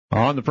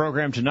On the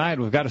program tonight,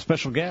 we've got a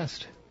special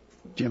guest.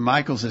 Jim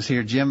Mickells is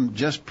here. Jim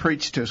just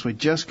preached to us. We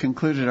just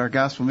concluded our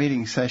gospel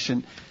meeting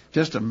session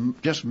just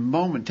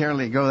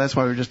momentarily ago. That's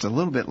why we're just a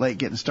little bit late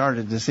getting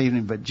started this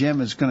evening. But Jim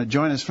is going to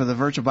join us for the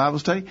virtual Bible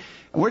study.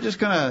 And we're just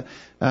going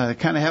to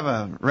kind of have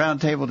a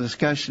roundtable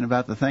discussion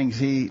about the things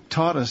he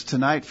taught us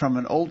tonight from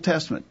an Old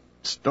Testament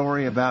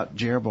story about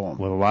Jeroboam.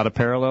 With a lot of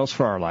parallels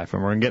for our life.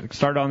 And we're going to get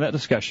started on that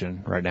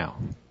discussion right now.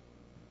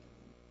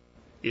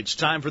 It's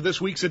time for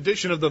this week's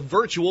edition of the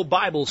Virtual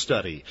Bible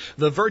Study.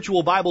 The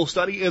Virtual Bible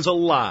Study is a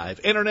live,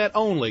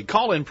 Internet-only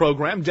call-in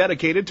program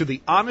dedicated to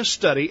the honest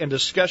study and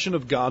discussion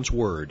of God's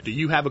Word. Do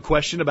you have a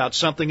question about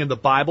something in the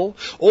Bible?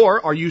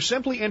 Or are you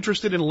simply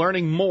interested in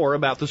learning more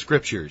about the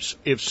Scriptures?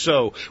 If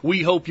so,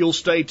 we hope you'll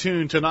stay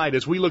tuned tonight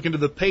as we look into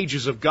the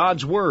pages of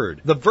God's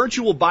Word. The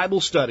Virtual Bible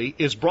Study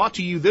is brought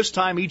to you this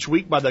time each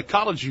week by the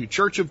College View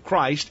Church of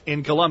Christ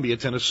in Columbia,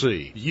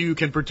 Tennessee. You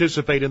can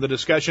participate in the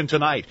discussion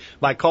tonight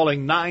by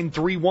calling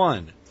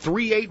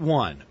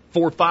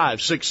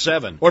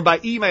 931-381-4567 or by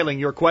emailing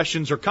your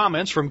questions or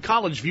comments from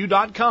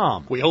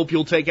collegeview.com. We hope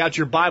you'll take out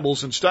your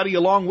Bibles and study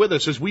along with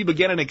us as we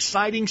begin an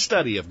exciting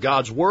study of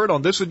God's Word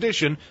on this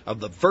edition of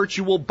the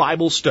Virtual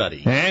Bible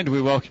Study. And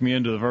we welcome you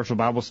into the Virtual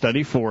Bible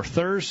Study for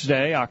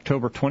Thursday,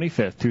 October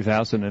 25th,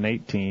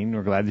 2018.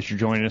 We're glad that you're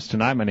joining us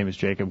tonight. My name is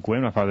Jacob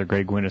Gwynn. My father,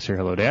 Greg Gwynn, is here.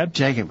 Hello, Dad.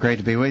 Jacob, great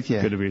to be with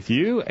you. Good to be with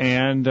you.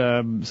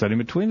 And sitting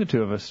between the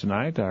two of us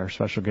tonight, our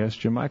special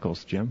guest, Jim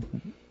Mickells.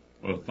 Jim.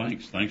 Well,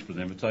 thanks. Thanks for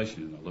the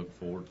invitation, and I look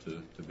forward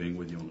to being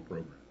with you on the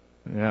program.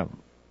 Yeah.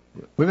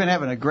 We've been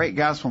having a great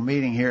gospel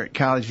meeting here at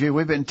College View.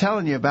 We've been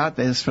telling you about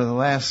this for the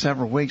last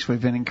several weeks.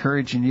 We've been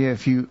encouraging you,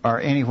 if you are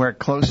anywhere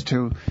close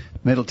to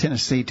Middle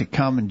Tennessee, to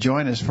come and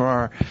join us for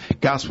our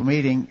gospel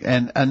meeting,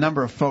 and a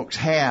number of folks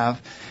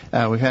have.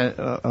 We've had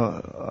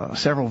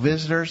several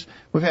visitors.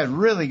 We've had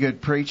really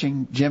good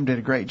preaching. Jim did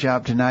a great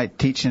job tonight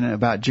teaching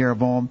about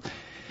Jeroboam.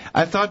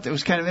 I thought it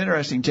was kind of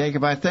interesting,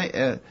 Jacob. I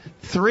think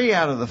 3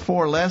 out of the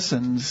 4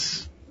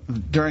 lessons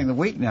during the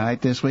weeknight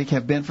this week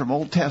have been from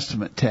Old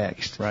Testament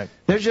text. Right.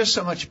 There's just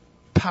so much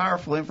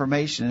powerful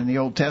information in the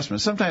Old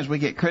Testament. Sometimes we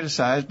get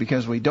criticized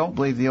because we don't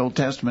believe the Old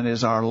Testament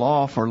is our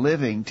law for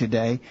living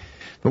today.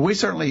 But we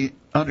certainly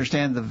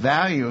understand the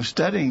value of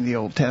studying the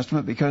Old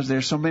Testament because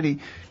there's so many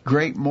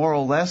great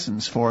moral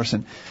lessons for us.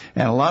 And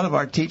a lot of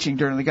our teaching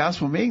during the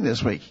gospel meeting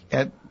this week,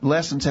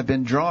 lessons have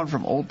been drawn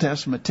from Old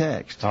Testament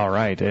text. All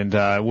right. And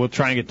we'll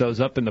try and get those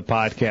up in the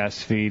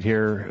podcast feed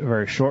here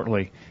very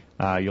shortly.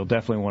 You'll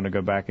definitely want to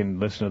go back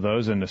and listen to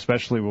those, and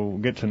especially we'll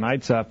get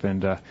tonight's up,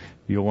 and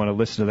you'll want to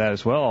listen to that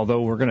as well,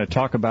 although we're going to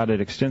talk about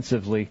it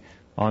extensively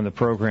on the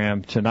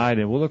program tonight,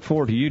 and we'll look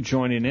forward to you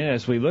joining in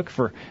as we look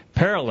for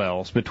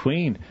parallels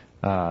between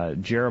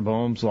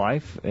Jeroboam's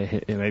life,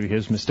 maybe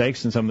his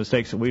mistakes and some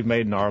mistakes that we've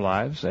made in our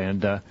lives,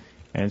 and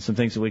some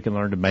things that we can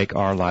learn to make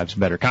our lives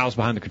better. Kyle's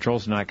behind the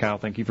controls tonight. Kyle,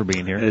 thank you for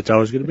being here. It's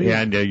always good to be here.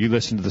 And you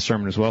listened to the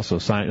sermon as well, so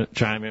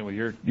chime in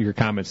with your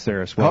comments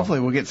there as well.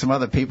 Hopefully we'll get some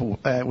other people.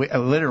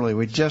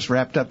 We just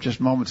wrapped up just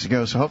moments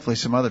ago, so hopefully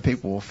some other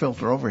people will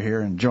filter over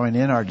here and join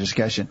in our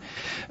discussion.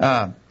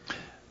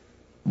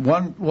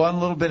 One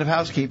little bit of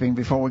housekeeping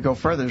before we go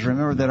further is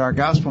remember that our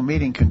gospel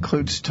meeting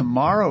concludes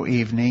tomorrow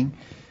evening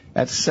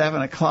at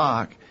 7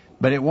 o'clock.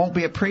 But it won't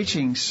be a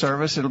preaching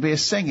service. It'll be a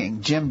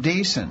singing. Jim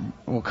Deason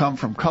will come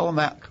from all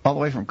the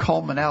way from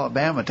Coleman,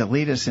 Alabama, to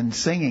lead us in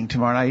singing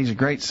tomorrow night. He's a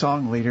great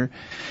song leader,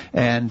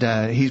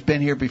 and he's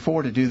been here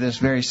before to do this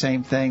very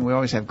same thing. We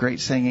always have great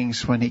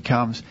singings when he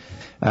comes.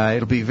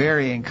 It'll be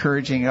very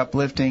encouraging,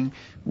 uplifting.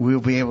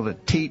 We'll be able to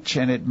teach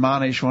and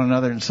admonish one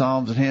another in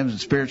psalms and hymns and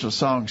spiritual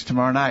songs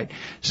tomorrow night.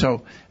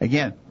 So,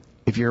 again,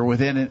 if you're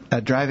within a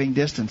driving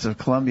distance of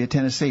Columbia,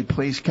 Tennessee,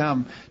 please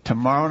come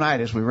tomorrow night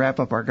as we wrap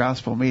up our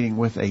gospel meeting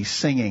with a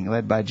singing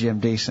led by Jim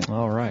Deason.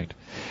 All right.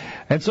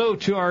 And so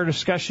to our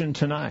discussion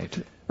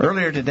tonight.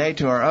 Earlier today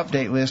to our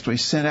update list, we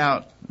sent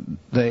out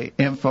the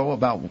info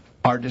about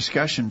our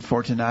discussion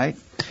for tonight,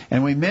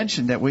 and we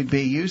mentioned that we'd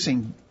be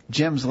using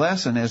Jim's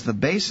lesson as the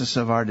basis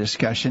of our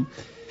discussion.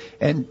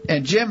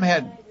 And Jim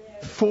had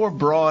 4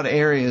 broad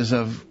areas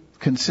of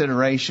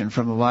consideration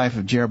from the life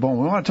of Jeroboam.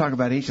 We want to talk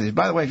about each of these.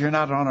 By the way, if you're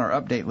not on our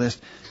update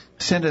list,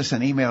 send us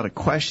an email to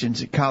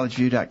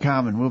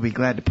questions@collegeview.com, and we'll be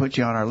glad to put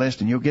you on our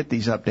list, and you'll get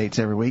these updates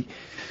every week.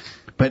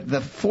 But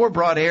the 4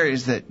 broad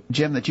areas that,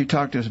 Jim, that you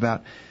talked to us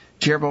about,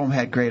 Jeroboam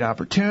had great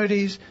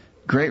opportunities,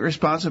 great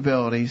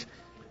responsibilities.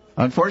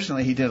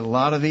 Unfortunately, he did a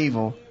lot of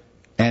evil,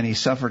 and he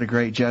suffered a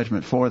great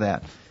judgment for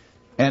that.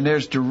 And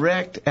there's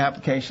direct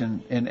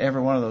application in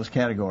every one of those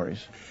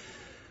categories.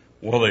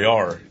 Well, they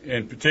are,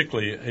 and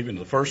particularly even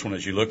the first one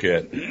as you look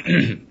at,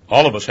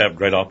 all of us have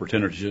great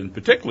opportunities, and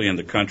particularly in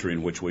the country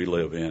in which we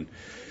live in.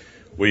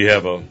 We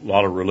have a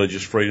lot of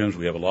religious freedoms.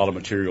 We have a lot of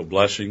material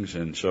blessings,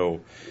 and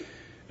so,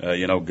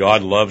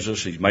 God loves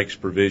us. He makes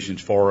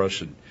provisions for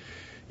us, and,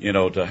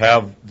 to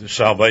have the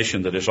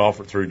salvation that is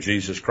offered through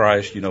Jesus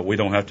Christ, we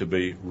don't have to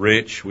be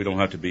rich. We don't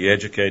have to be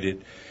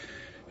educated.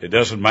 It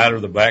doesn't matter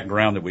the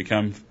background that we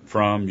come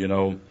from,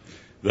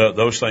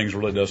 those things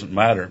really doesn't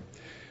matter.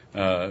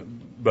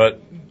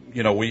 But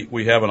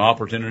we have an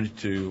opportunity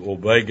to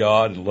obey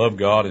God and love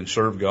God and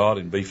serve God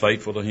and be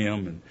faithful to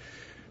Him. And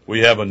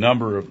we have a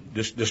number of,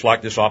 just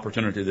like this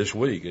opportunity this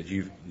week that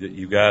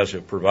you guys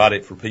have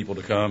provided for people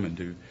to come and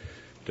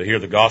to hear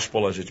the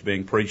gospel as it's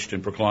being preached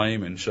and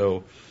proclaimed. And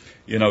so,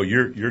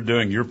 you're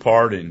doing your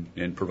part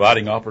in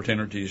providing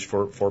opportunities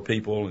for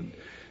people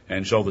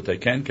and so that they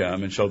can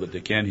come and so that they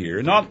can hear.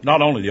 And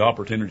not only the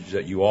opportunities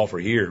that you offer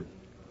here,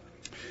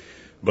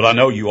 but I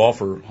know you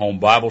offer home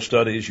Bible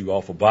studies, you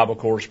offer Bible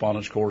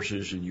correspondence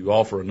courses, and you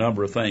offer a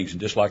number of things. And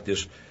just like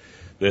this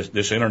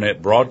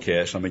internet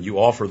broadcast, I mean, you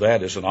offer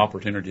that as an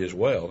opportunity as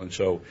well. And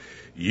so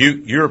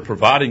you're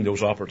providing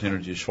those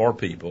opportunities for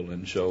people.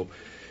 And so,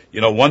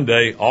 one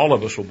day all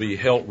of us will be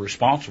held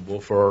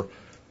responsible for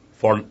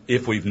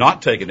if we've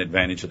not taken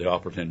advantage of the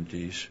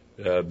opportunities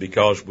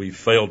because we've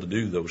failed to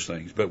do those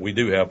things. But we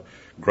do have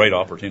great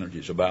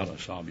opportunities about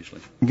us, obviously.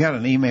 We got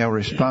an email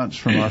response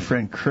from our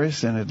friend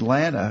Chris in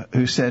Atlanta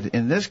who said,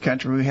 in this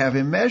country we have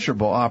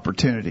immeasurable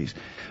opportunities.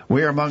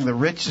 We are among the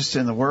richest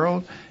in the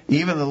world,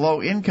 even the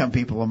low-income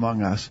people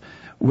among us.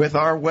 With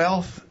our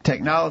wealth,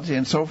 technology,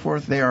 and so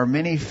forth, there are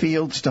many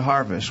fields to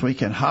harvest. We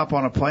can hop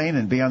on a plane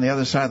and be on the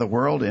other side of the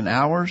world in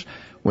hours.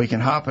 We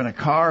can hop in a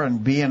car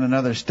and be in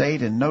another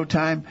state in no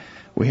time.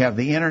 We have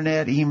the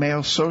internet,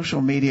 email,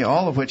 social media,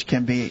 all of which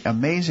can be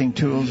amazing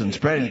tools in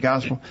spreading the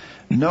gospel.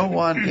 No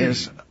one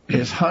is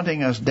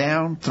hunting us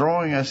down,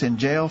 throwing us in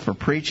jail for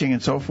preaching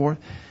and so forth.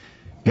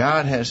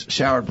 God has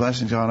showered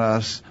blessings on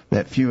us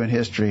that few in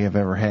history have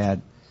ever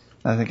had.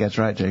 I think that's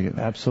right, Jacob.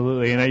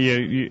 Absolutely.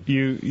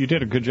 You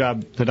did a good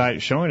job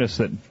tonight showing us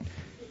that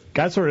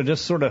God sort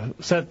of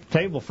set the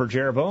table for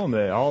Jeroboam.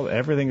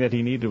 Everything that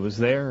he needed was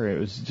there. It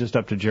was just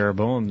up to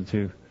Jeroboam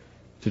to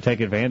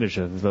take advantage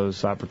of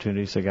those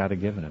opportunities that God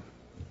had given him.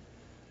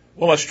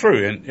 Well, that's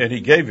true, and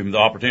He gave him the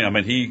opportunity. I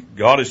mean,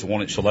 God is the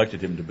one that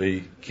selected him to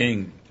be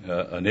king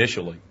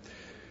initially.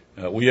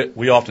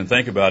 We often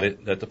think about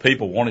it that the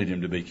people wanted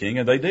him to be king,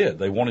 and they did.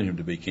 They wanted him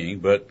to be king,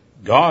 but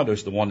God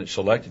is the one that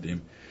selected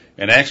him,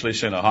 and actually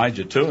sent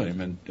Ahijah to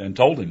him and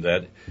told him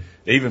that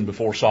even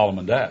before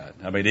Solomon died.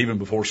 I mean, even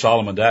before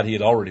Solomon died, he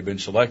had already been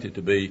selected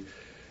to be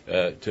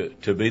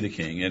the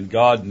king. And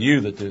God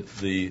knew that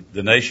the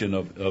nation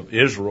of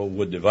Israel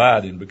would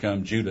divide and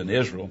become Judah and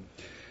Israel,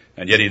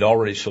 and yet He'd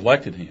already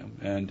selected him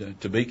and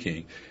to be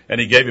king. And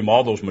He gave him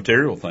all those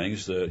material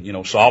things.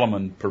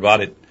 Solomon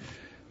provided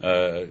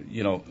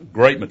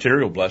great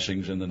material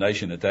blessings in the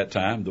nation at that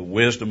time. The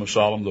wisdom of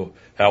Solomon,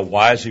 how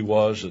wise he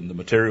was, and the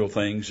material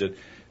things that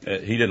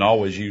he didn't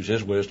always use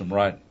his wisdom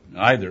right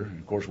either.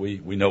 Of course,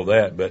 we know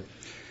that, but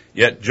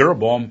yet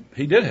Jeroboam,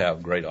 he did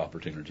have great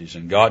opportunities,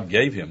 and God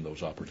gave him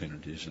those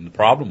opportunities. And the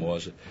problem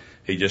was that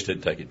he just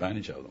didn't take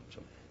advantage of them. So.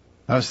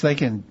 I was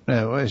thinking,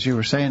 as you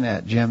were saying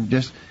that, Jim,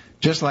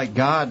 just like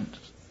God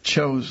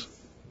chose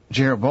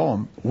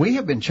Jeroboam, we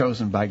have been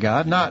chosen by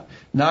God,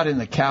 not in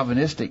the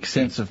Calvinistic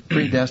sense of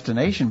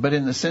predestination, but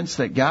in the sense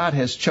that God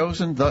has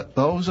chosen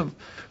those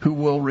who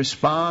will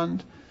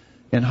respond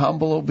in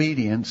humble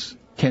obedience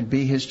can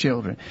be His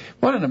children.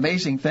 What an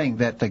amazing thing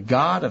that the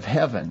God of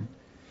heaven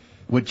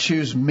would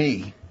choose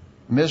me,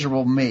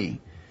 miserable me,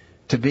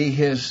 to be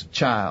His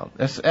child.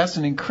 That's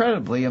an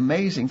incredibly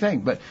amazing thing.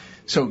 But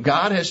so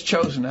God has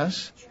chosen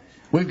us.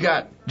 We've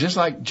got, just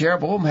like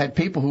Jeroboam had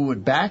people who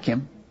would back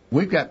him,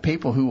 we've got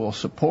people who will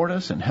support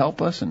us and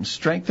help us and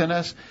strengthen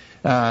us.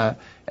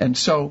 And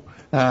so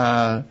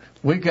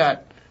we've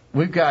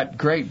got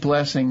great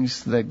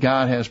blessings that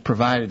God has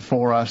provided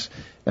for us,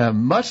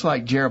 much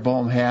like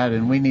Jeroboam had,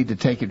 and we need to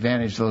take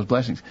advantage of those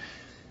blessings.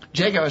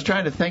 Jake, I was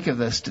trying to think of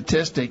the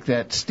statistic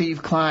that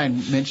Steve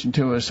Klein mentioned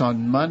to us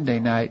on Monday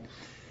night,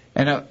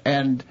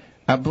 and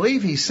I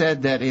believe he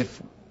said that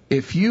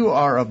if you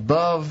are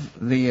above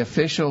the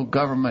official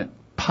government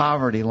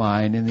poverty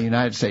line in the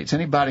United States,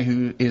 anybody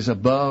who is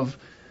above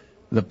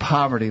the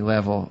poverty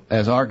level,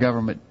 as our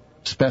government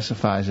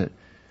specifies it,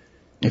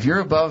 if you're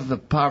above the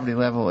poverty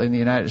level in the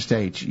United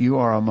States, you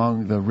are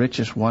among the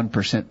richest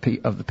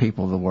 1% of the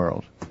people of the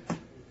world.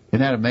 Isn't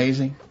that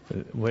amazing?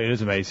 Well, it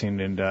is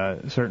amazing,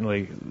 and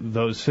certainly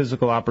those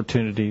physical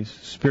opportunities,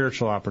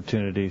 spiritual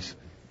opportunities,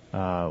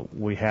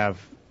 we have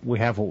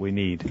what we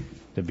need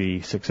to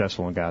be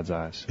successful in God's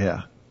eyes.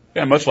 Yeah.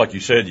 Yeah, much like you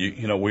said,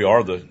 we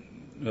are the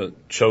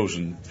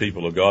chosen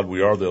people of God.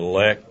 We are the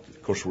elect.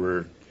 Of course,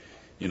 we're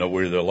the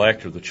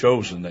elect or the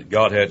chosen, that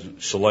God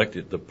had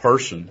selected the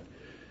person,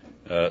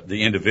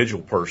 the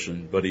individual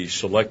person, but He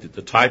selected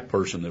the type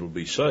person that will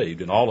be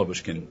saved. And all of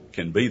us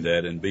can be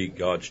that and be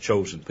God's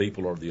chosen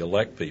people or the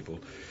elect people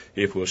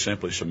if we'll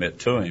simply submit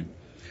to Him.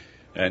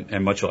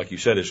 And much like you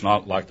said, it's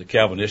not like the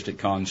Calvinistic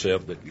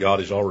concept that God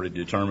has already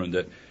determined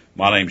that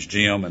my name's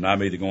Jim and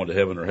I'm either going to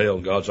heaven or hell,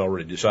 and God's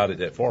already decided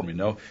that for me.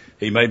 No,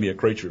 He made me a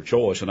creature of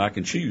choice, and I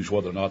can choose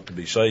whether or not to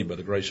be saved by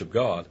the grace of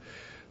God.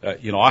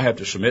 I have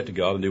to submit to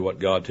God and do what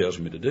God tells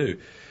me to do.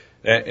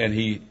 And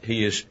He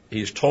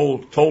has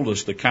told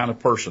us the kind of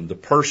person, the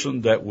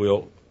person that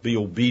will be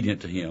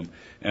obedient to Him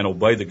and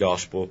obey the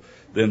gospel,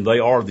 then they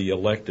are the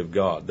elect of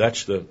God.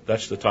 That's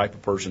the type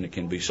of person that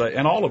can be saved.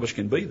 And all of us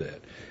can be that.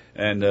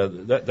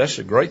 And that's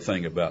the great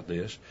thing about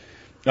this.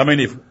 I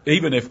mean,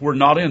 even if we're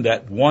not in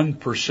that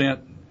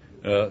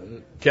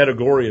 1%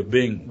 category of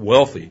being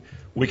wealthy,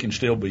 we can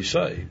still be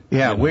saved.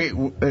 Yeah,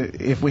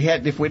 if we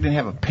didn't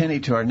have a penny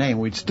to our name,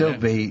 we'd still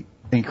be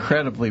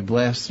incredibly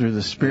blessed through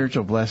the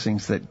spiritual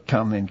blessings that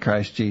come in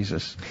Christ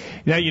Jesus.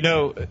 Now,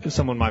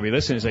 someone might be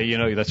listening and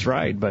say, that's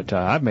right, but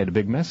I've made a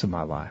big mess of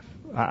my life.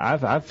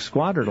 I've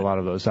squandered a lot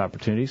of those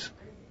opportunities.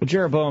 Well,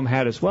 Jeroboam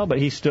had as well, but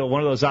he's still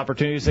one of those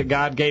opportunities that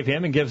God gave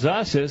him and gives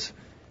us is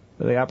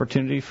the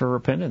opportunity for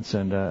repentance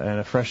and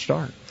a fresh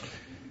start.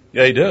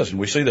 Yeah, he does, and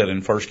we see that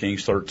in 1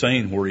 Kings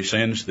 13, where he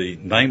sends the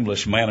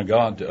nameless man of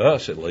God to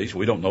us, at least.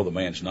 We don't know the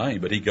man's name,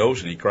 but he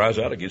goes and he cries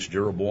out against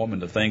Jeroboam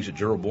and the things that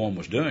Jeroboam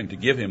was doing to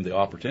give him the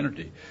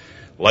opportunity.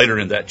 Later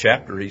in that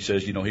chapter, he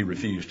says, he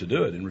refused to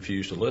do it and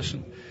refused to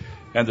listen.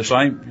 And the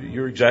same,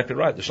 you're exactly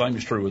right, the same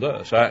is true with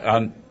us.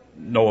 I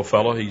know a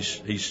fellow,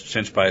 he's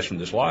since passed from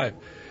this life.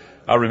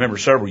 I remember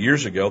several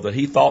years ago that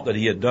he thought that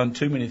he had done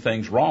too many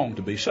things wrong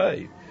to be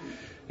saved.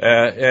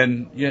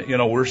 And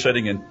we're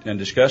sitting and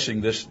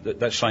discussing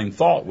that same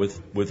thought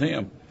with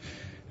him.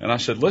 And I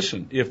said,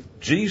 listen,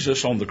 if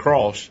Jesus on the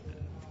cross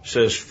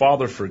says,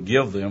 Father,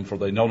 forgive them, for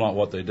they know not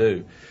what they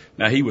do.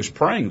 Now, he was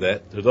praying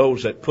that to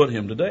those that put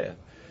him to death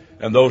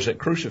and those that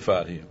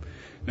crucified him.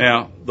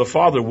 Now, the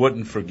Father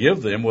wouldn't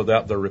forgive them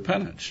without their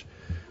repentance.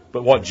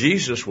 But what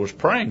Jesus was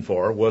praying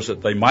for was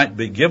that they might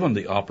be given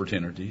the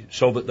opportunity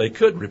so that they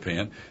could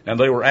repent, and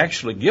they were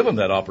actually given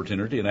that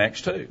opportunity in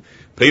Acts 2.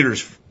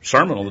 Peter's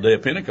sermon on the day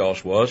of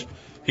Pentecost was,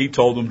 he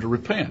told them to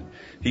repent.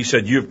 He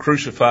said, you have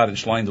crucified and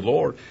slain the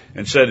Lord,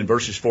 and said in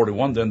verses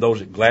 41, then those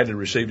that gladly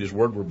received his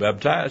word were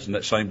baptized, and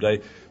that same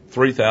day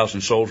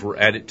 3,000 souls were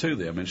added to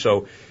them. And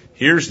so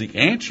here's the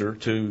answer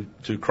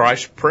to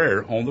Christ's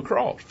prayer on the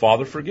cross.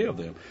 Father, forgive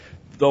them,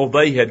 though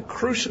they had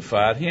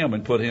crucified him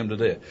and put him to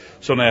death.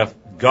 So now, if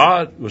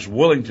God was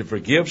willing to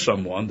forgive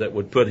someone that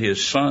would put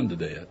his son to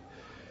death,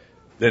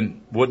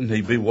 then wouldn't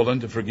he be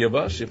willing to forgive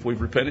us if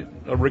we've repented,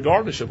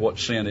 regardless of what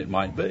sin it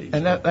might be?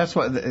 And that's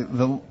what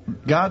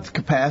God's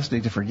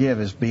capacity to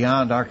forgive is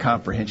beyond our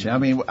comprehension. I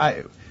mean,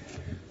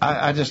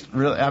 I just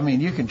really,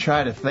 you can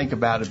try to think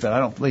about it, but I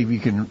don't believe you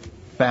can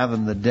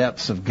fathom the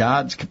depths of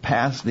God's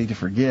capacity to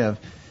forgive.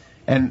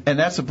 And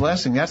that's a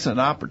blessing. That's an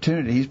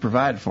opportunity he's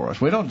provided for us.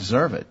 We don't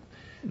deserve it.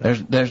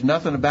 There's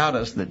nothing about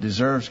us that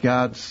deserves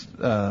God's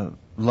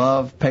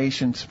love,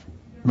 patience,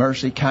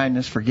 mercy,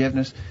 kindness,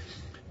 forgiveness.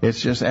 It's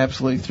just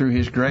absolutely through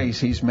his grace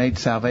he's made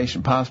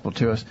salvation possible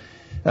to us.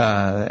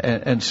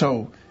 And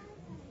so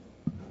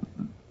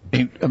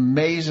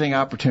amazing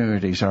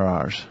opportunities are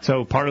ours.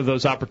 So part of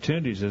those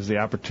opportunities is the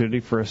opportunity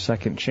for a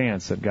second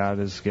chance that God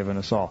has given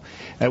us all.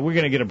 We're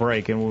going to get a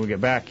break, and when we get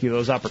back,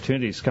 those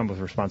opportunities come with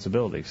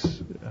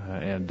responsibilities.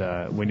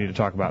 And we need to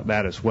talk about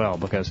that as well,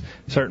 because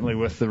certainly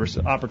with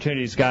the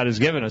opportunities God has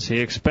given us, he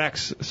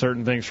expects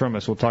certain things from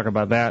us. We'll talk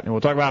about that, and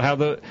we'll talk about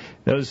how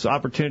those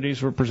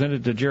opportunities were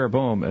presented to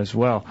Jeroboam as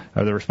well,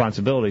 or the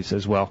responsibilities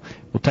as well.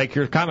 We'll take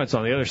your comments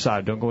on the other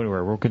side. Don't go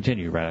anywhere. We'll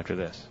continue right after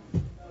this.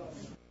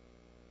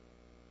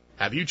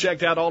 Have you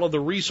checked out all of the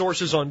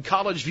resources on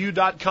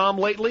collegeview.com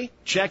lately?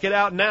 Check it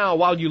out now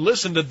while you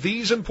listen to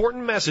these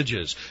important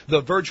messages.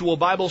 The virtual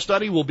Bible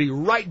study will be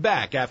right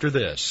back after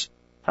this.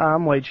 Hi,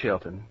 I'm Wade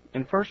Shelton.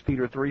 In 1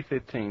 Peter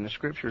 3:15, the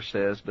Scripture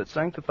says, "But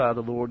sanctify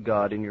the Lord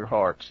God in your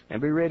hearts,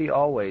 and be ready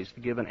always to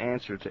give an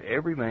answer to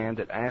every man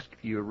that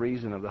asketh you a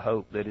reason of the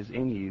hope that is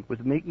in you,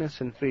 with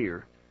meekness and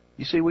fear."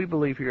 You see, we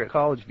believe here at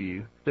College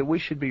View that we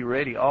should be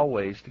ready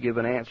always to give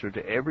an answer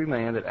to every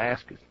man that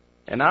asketh.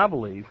 And I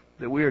believe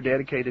that we are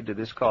dedicated to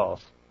this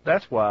cause.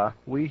 That's why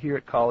we here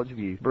at College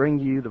View bring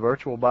you the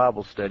virtual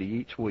Bible study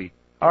each week.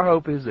 Our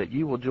hope is that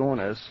you will join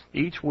us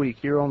each week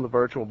here on the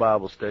virtual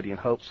Bible study in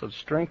hopes of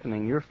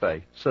strengthening your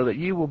faith, so that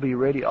you will be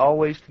ready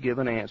always to give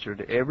an answer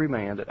to every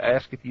man that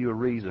asketh you a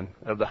reason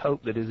of the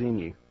hope that is in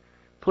you.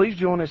 Please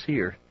join us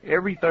here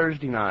every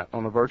Thursday night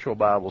on the virtual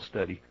Bible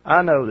study.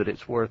 I know that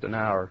it's worth an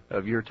hour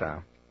of your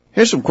time.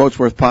 Here's some quotes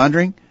worth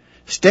pondering.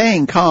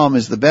 Staying calm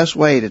is the best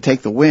way to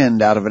take the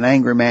wind out of an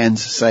angry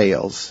man's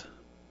sails.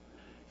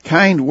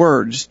 Kind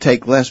words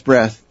take less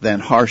breath than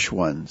harsh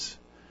ones.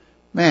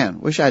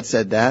 Man, wish I'd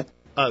said that.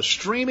 A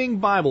streaming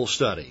Bible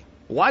study.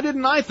 Why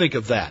didn't I think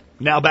of that?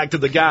 Now back to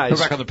the guys. We're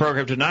back on the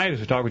program tonight as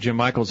we talk with Jim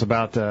Mickells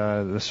about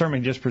the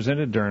sermon just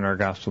presented during our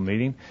gospel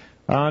meeting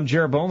on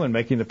Jeroboam and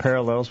making the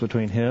parallels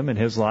between him and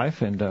his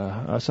life and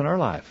us and our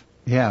life.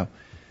 Yeah.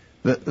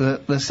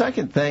 The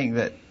second thing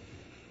that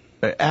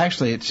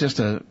actually, it's just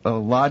a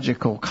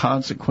logical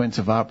consequence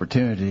of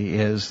opportunity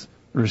is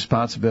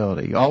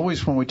responsibility.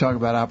 Always when we talk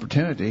about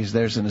opportunities,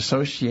 there's an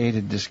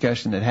associated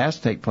discussion that has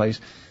to take place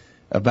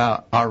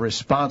about our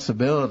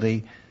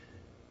responsibility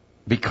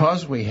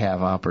because we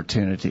have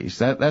opportunities.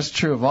 That's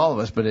true of all of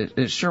us, but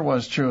it sure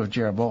was true of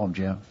Jeroboam,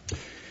 Jim.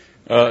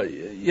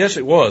 Yes,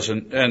 it was,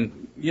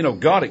 and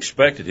God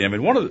expected him.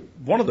 And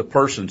one of the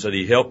persons that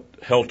he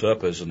held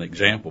up as an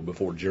example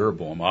before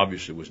Jeroboam,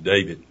 obviously, was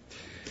David.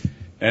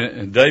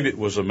 And David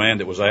was a man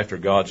that was after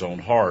God's own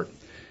heart.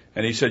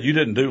 And he said, you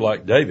didn't do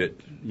like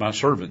David, my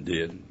servant,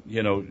 did.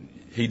 You know,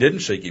 he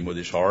didn't seek him with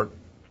his heart.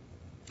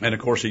 And, of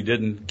course, he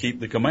didn't keep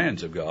the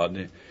commands of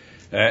God.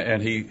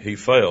 And he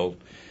failed.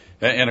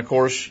 And, of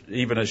course,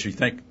 even as you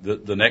think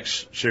the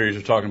next series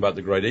is talking about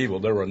the great evil,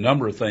 there were a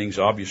number of things,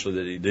 obviously,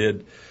 that he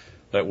did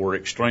that were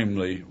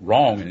extremely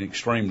wrong and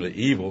extremely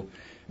evil.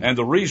 And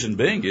the reason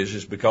being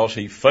is because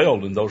he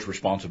failed in those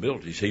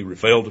responsibilities. He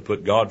failed to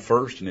put God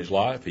first in his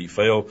life. He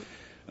failed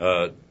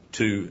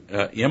to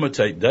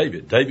imitate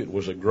David. David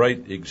was a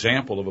great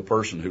example of a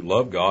person who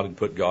loved God and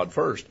put God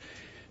first.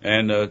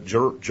 And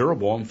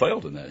Jeroboam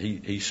failed in that.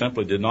 He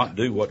simply did not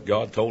do what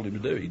God told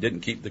him to do. He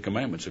didn't keep the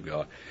commandments of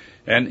God.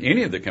 And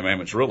any of the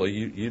commandments, really,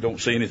 you don't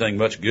see anything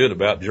much good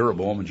about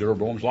Jeroboam and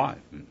Jeroboam's life.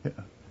 Yeah.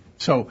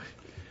 So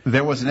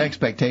there was an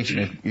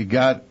expectation.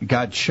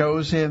 God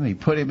chose him. He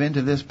put him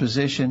into this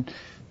position.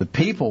 The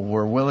people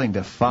were willing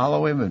to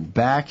follow him and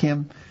back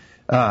him.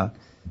 But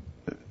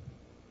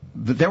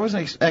there was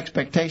an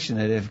expectation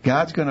that if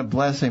God's going to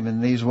bless him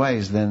in these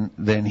ways,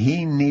 then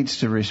he needs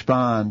to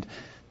respond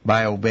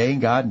by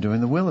obeying God and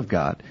doing the will of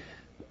God.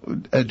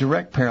 A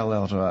direct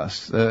parallel to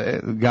us.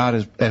 God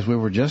is, as we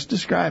were just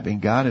describing,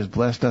 God has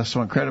blessed us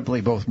so incredibly,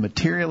 both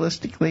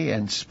materialistically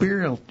and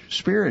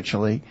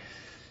spiritually.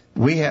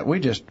 We're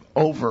just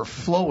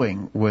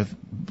overflowing with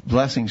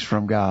blessings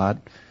from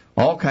God,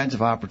 all kinds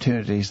of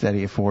opportunities that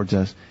He affords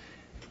us.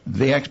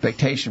 The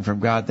expectation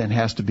from God then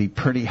has to be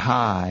pretty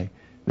high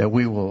that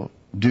we will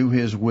do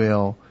His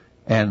will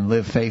and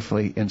live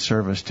faithfully in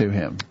service to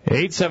Him.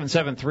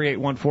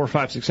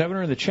 877-381-4567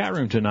 are in the chat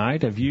room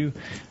tonight. Have you?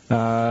 What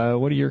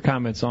are your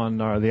comments on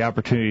the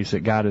opportunities that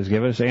God has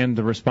given us and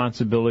the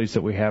responsibilities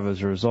that we have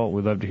as a result?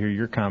 We'd love to hear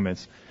your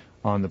comments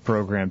on the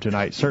program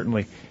tonight.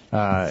 Certainly,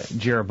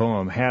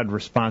 Jeroboam had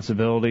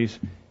responsibilities,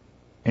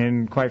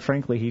 and quite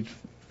frankly, he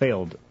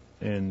failed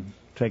in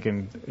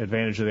taking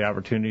advantage of the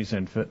opportunities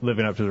and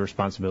living up to the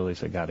responsibilities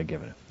that God had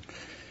given him.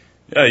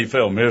 Yeah, he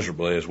failed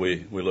miserably, as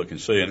we look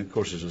and see. And, of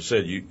course, as I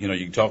said, you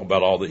can talk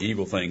about all the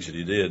evil things that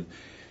he did.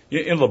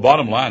 The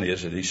bottom line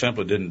is that he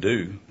simply didn't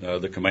do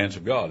the commands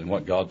of God and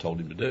what God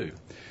told him to do.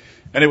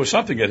 And it was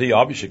something that he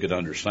obviously could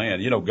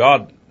understand.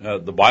 God,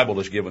 the Bible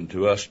is given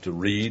to us to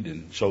read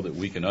and so that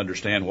we can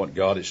understand what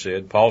God has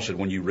said. Paul said,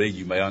 when you read,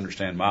 you may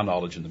understand my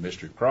knowledge in the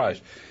mystery of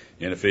Christ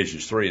in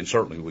Ephesians 3, and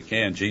certainly we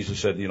can. Jesus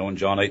said, in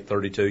John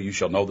 8:32, you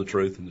shall know the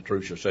truth, and the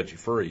truth shall set you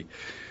free.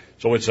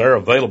 So it's there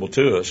available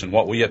to us, and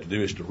what we have to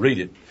do is to read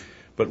it.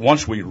 But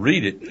once we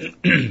read it,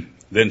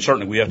 then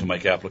certainly we have to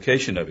make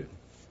application of it.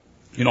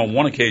 On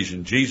one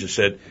occasion, Jesus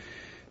said,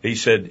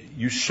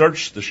 you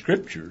search the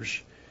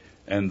Scriptures,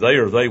 and they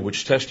are they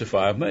which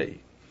testify of me.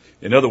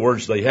 In other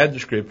words, they had the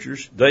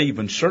Scriptures, they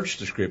even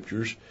searched the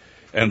Scriptures,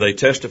 and they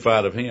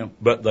testified of Him,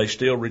 but they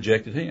still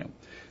rejected Him.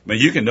 I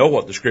mean, you can know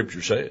what the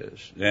Scripture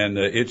says, and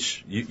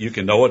you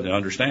can know it and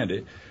understand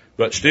it,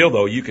 but still,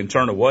 though, you can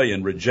turn away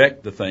and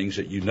reject the things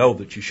that you know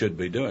that you should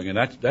be doing, and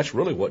that's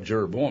really what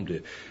Jeroboam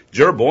did.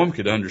 Jeroboam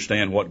could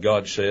understand what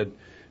God said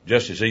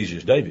just as easy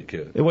as David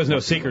could. It was no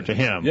secret to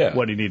him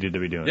what he needed to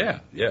be doing. Yeah.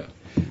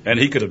 And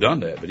he could have done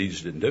that, but he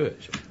just didn't do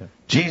it. So.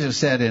 Jesus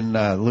said in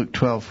Luke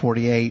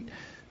 12:48,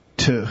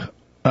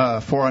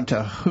 for unto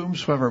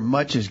whomsoever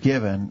much is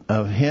given,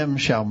 of him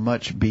shall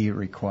much be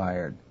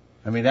required.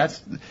 I mean,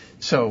 that's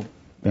so.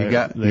 You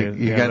got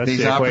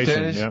these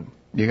opportunities. Yep.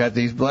 You got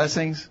these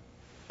blessings.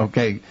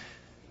 Okay,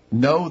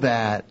 know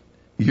that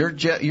you're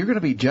going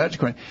to be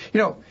judged.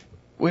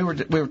 We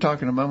were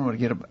talking a moment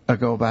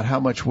ago about how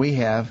much we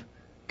have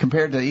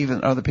compared to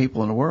even other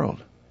people in the world.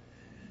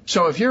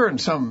 So if you're in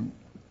some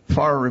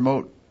far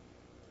remote,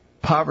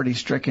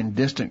 poverty-stricken,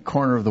 distant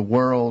corner of the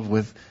world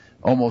with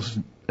almost,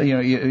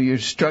 you're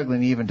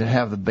struggling even to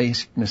have the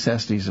basic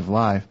necessities of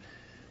life,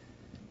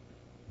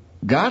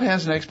 God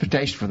has an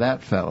expectation for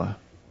that fella.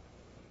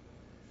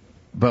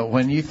 But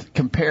when you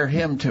compare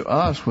him to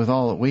us with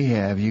all that we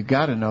have, you've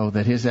got to know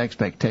that his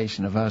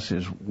expectation of us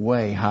is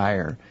way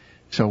higher.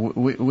 So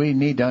we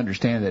need to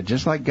understand that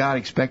just like God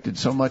expected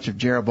so much of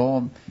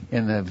Jeroboam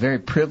in the very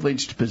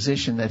privileged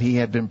position that he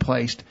had been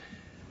placed,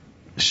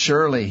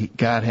 surely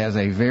God has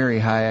a very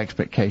high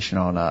expectation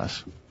on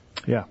us.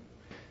 Yeah.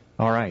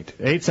 All right.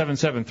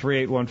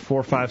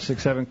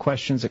 877-381-4567,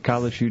 questions at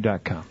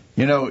collegeview.com.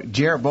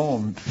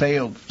 Jeroboam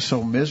failed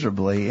so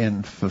miserably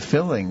in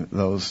fulfilling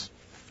those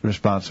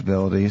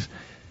responsibilities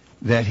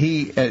that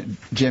he,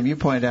 Jim, you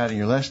pointed out in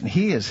your lesson,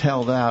 he is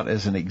held out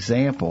as an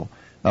example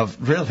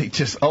of really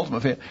just ultimate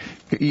failure.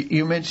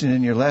 You mentioned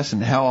in your lesson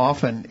how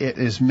often it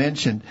is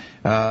mentioned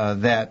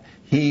that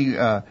he,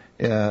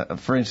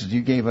 for instance,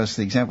 you gave us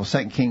the example,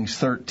 2 Kings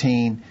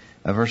 13,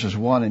 verses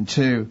 1 and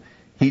 2.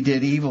 He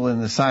did evil in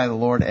the sight of the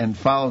Lord and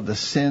followed the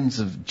sins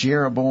of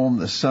Jeroboam,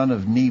 the son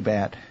of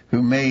Nebat,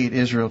 who made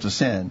Israel to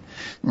sin.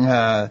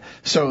 So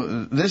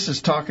this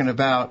is talking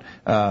about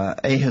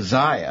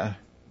Ahaziah,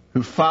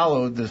 who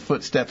followed the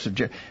footsteps of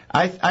Jeroboam.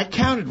 I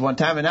counted one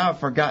time, and now I've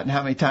forgotten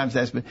how many times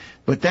that's been.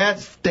 But that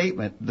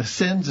statement, the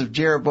sins of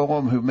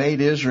Jeroboam, who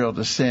made Israel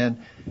to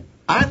sin,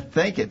 I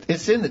think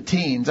it's in the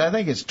teens. I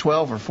think it's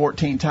 12 or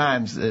 14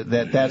 times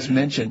that's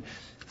mentioned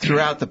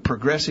throughout the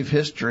progressive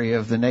history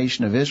of the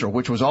nation of Israel,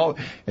 which was all,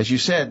 as you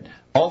said,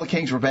 all the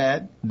kings were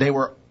bad.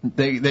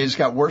 They just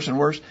got worse and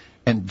worse,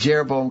 and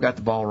Jeroboam got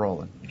the ball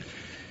rolling.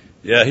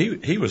 Yeah,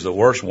 he was the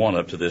worst one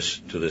up to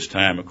this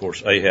time. Of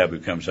course, Ahab, who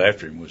comes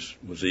after him,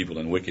 was evil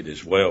and wicked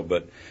as well.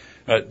 But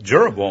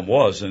Jeroboam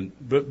was,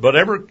 but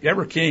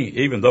every king,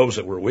 even those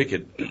that were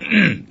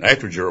wicked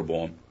after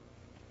Jeroboam,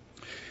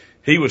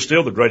 he was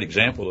still the great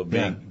example of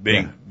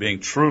being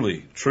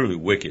truly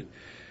wicked.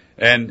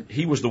 And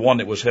he was the one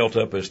that was held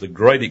up as the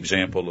great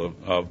example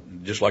of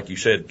just like you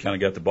said, kind of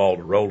got the ball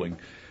rolling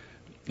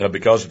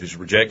because of his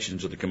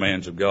rejections of the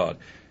commands of God.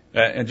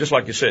 And just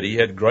like you said, he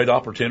had great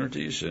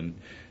opportunities, and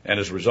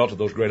as a result of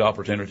those great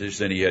opportunities,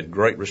 then he had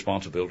great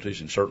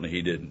responsibilities, and certainly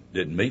he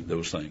didn't meet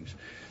those things.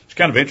 It's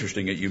kind of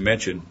interesting that you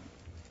mentioned,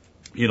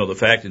 the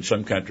fact in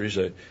some countries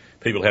that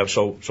people have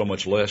so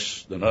much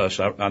less than us.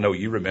 I know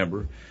you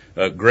remember,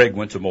 Greg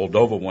went to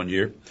Moldova one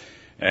year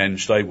and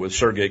stayed with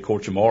Sergei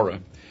Korchmara.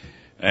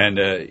 And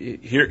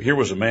here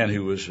was a man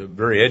who was a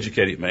very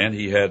educated man.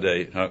 He had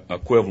a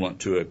equivalent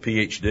to a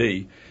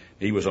PhD.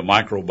 He was a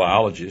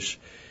microbiologist.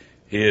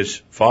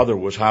 His father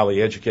was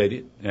highly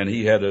educated, and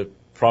he had a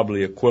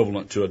probably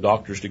equivalent to a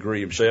doctor's degree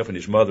himself, and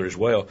his mother as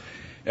well.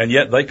 And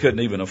yet they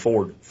couldn't even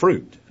afford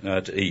fruit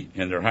to eat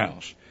in their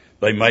house.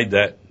 They made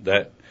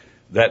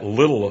that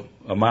little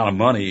amount of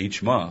money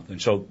each month,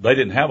 and so they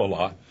didn't have a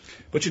lot.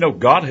 But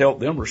God held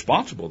them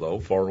responsible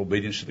though for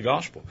obedience to the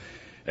gospel.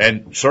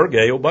 And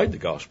Sergei obeyed the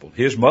gospel.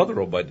 His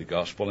mother obeyed the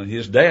gospel, and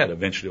his dad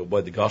eventually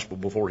obeyed the gospel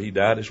before he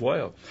died as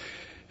well.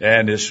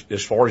 And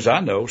as far as I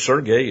know,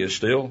 Sergei is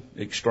still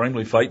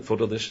extremely faithful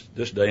to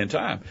this day and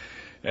time,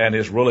 and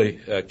has really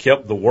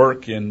kept the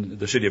work in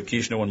the city of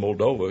Chisinau in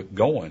Moldova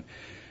going.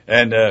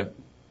 And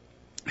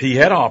he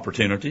had an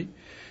opportunity,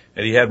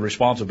 and he had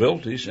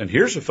responsibilities. And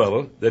here's a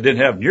fellow that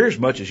didn't have near as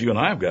much as you and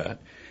I have got,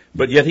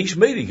 but yet he's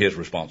meeting his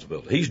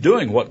responsibility. He's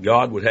doing what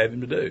God would have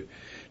him to do.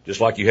 Just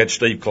like you had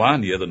Steve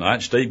Klein the other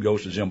night. Steve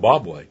goes to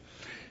Zimbabwe.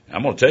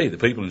 I'm going to tell you, the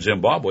people in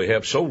Zimbabwe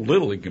have so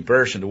little in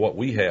comparison to what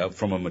we have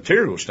from a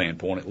material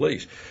standpoint at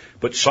least.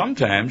 But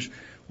sometimes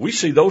we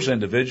see those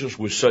individuals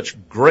with such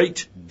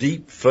great,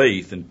 deep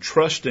faith and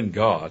trust in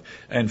God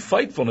and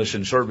faithfulness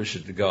in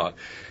services to God.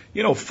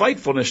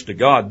 Faithfulness to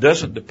God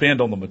doesn't depend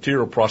on the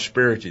material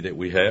prosperity that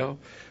we have,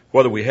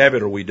 whether we have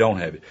it or we don't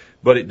have it,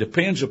 but it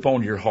depends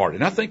upon your heart.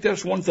 And I think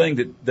that's one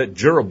thing that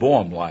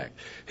Jeroboam lacked.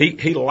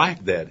 He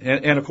lacked that.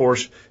 And of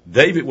course,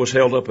 David was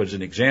held up as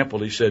an example.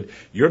 He said,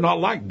 "You're not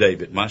like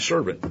David, my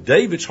servant."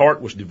 David's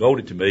heart was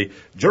devoted to me.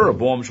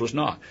 Jeroboam's was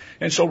not.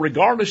 And so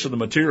regardless of the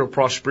material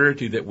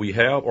prosperity that we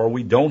have or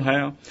we don't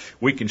have,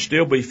 we can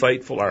still be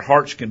faithful. Our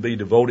hearts can be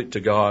devoted to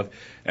God,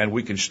 and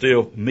we can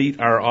still meet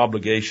our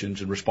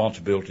obligations and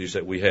responsibilities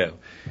that we have,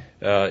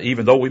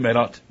 even though we may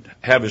not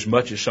have as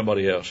much as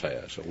somebody else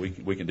has. So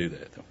we can do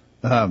that,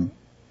 though.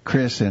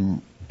 Chris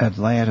in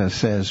Atlanta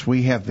says,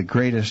 we have the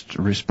greatest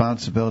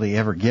responsibility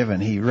ever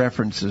given. He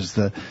references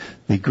the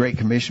Great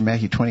Commission,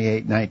 Matthew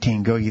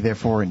 28:19, "Go ye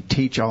therefore and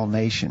teach all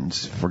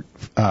nations,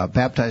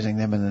 baptizing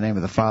them in the name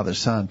of the Father,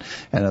 Son,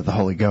 and of the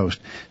Holy Ghost."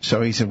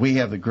 So he said, we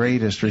have the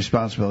greatest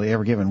responsibility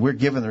ever given. We're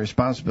given the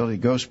responsibility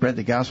to go spread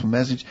the gospel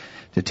message,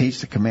 to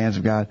teach the commands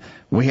of God.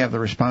 We have the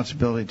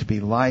responsibility to be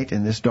light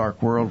in this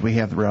dark world. We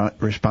have the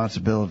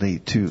responsibility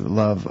to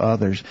love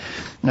others.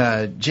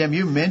 Jim,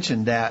 you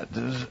mentioned that,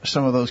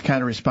 some of those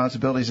kind of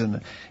responsibilities, and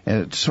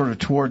sort of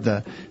toward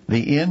the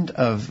end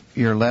of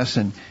your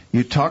lesson,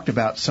 you talked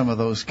about some of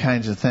those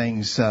kinds of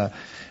things,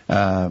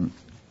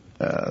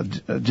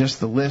 just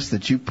the list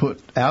that you put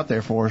out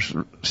there for us,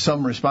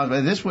 some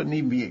responsibility. This wouldn't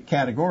even be a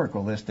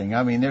categorical listing.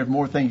 I mean, there's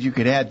more things you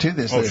could add to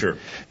this list. Sure.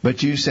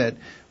 But you said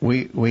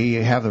we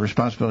have the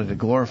responsibility to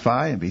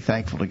glorify and be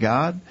thankful to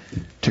God,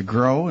 to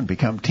grow and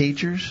become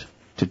teachers,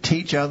 to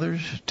teach others,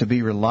 to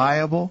be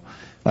reliable,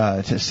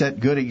 to set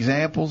good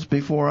examples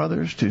before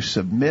others, to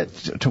submit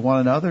to one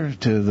another,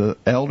 to the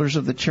elders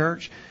of the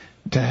church,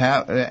 to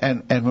have,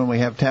 and when we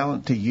have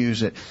talent, to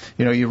use it.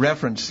 You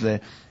referenced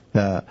the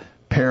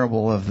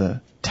parable of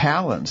the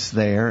talents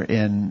there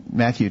in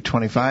Matthew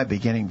 25,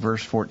 beginning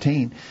verse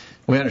 14.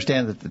 We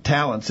understand that the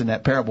talents in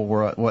that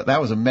parable that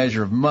was a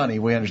measure of money.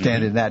 We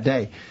understand it in that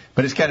day.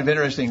 But it's kind of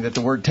interesting that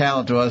the word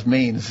talent to us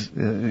means,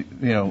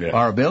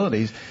 our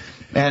abilities.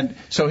 And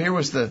so here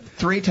was the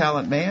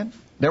 3-talent man.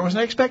 There was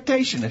an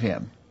expectation of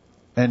him,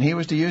 and he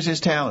was to use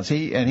his talents.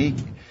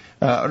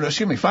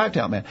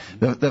 5-talent man.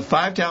 The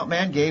 5-talent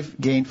man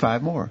gained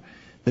 5 more.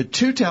 The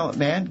 2-talent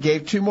man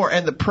gave 2 more,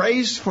 and the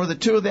praise for the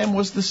 2 of them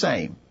was the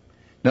same.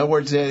 In other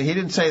words, he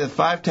didn't say the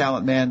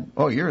 5-talent man,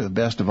 "Oh, you're the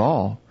best of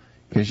all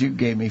because you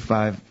gave me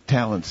 5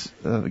 talents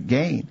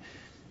gain."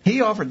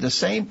 He offered the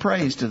same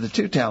praise to the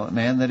 2-talent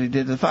man that he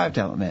did to the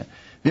 5-talent man.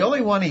 The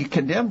only one he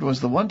condemned was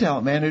the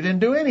 1-talent man who didn't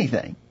do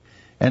anything.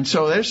 And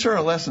so there's sort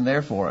of a lesson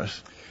there for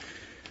us.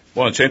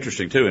 Well, it's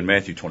interesting, too, in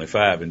Matthew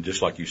 25, and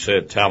just like you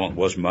said, talent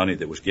was money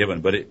that was given.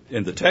 But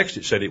in the text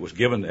it said it was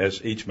given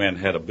as each man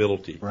had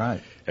ability.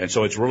 Right. And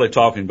so it's really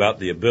talking about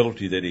the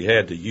ability that he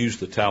had to use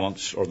the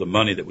talents or the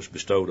money that was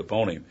bestowed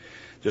upon him.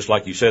 Just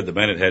like you said, the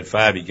man that had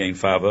 5, he gained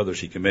 5 others,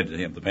 he committed to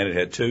him. The man that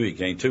had 2, he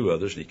gained 2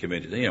 others, and he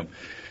committed to him.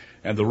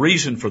 And the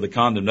reason for the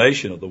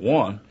condemnation of the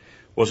one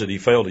was that he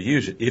failed to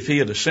use it. If he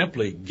had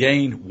simply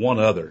gained 1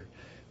 other,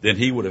 then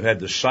he would have had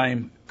the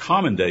same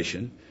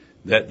commendation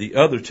that the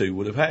other 2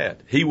 would have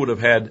had. He would have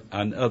had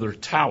another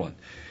talent.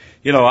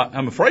 You know,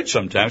 I'm afraid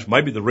sometimes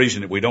maybe the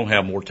reason that we don't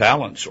have more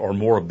talents or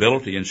more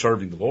ability in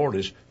serving the Lord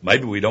is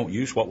maybe we don't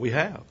use what we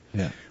have.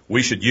 Yeah.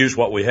 We should use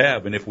what we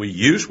have, and if we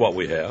use what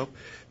we have,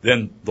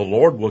 then the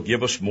Lord will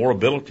give us more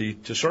ability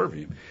to serve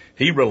Him.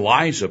 He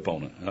relies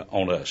upon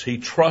us. He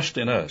trusts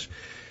in us.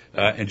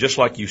 And just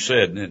like you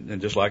said,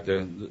 and just like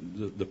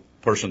the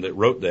person that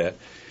wrote that,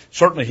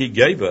 certainly He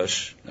gave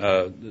us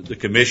the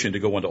commission to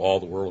go into all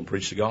the world and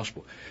preach the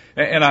gospel.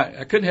 And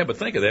I couldn't help but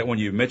think of that when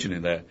you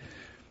mentioned that.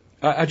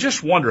 I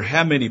just wonder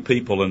how many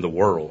people in the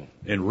world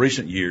in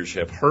recent years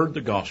have heard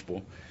the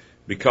gospel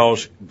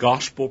because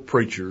gospel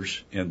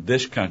preachers in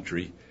this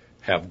country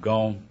have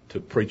gone to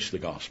preach the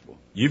gospel.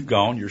 You've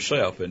gone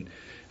yourself,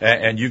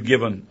 and you've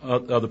given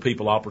other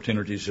people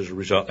opportunities as a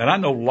result. And I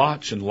know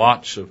lots and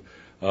lots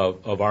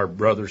of our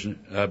brothers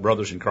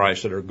in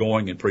Christ that are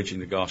going and preaching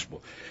the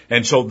gospel.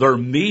 And so they're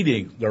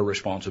meeting their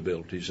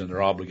responsibilities and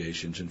their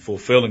obligations and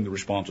fulfilling the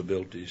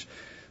responsibilities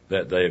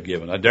that they have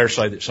given. I dare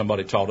say that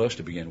somebody taught us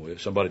to begin with.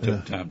 Somebody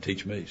took the time to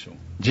teach me. So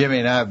Jimmy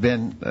and I have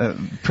been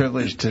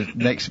privileged to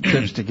make some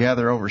trips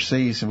together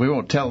overseas, and we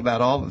won't tell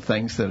about all the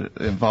things that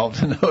are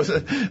involved in those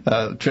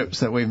trips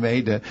that we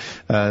made,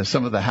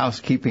 some of the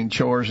housekeeping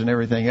chores and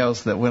everything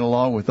else that went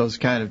along with those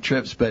kind of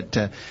trips. But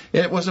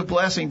it was a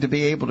blessing to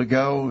be able to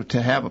go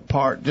to have a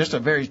part, just a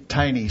very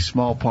tiny,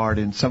 small part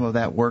in some of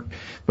that work.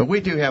 But we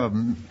do have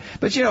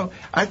but you know,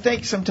 I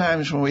think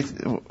sometimes when we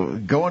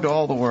go into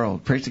all the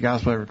world, preach the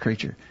gospel to every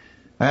creature,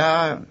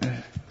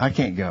 I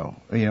can't go.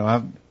 You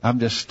know, I'm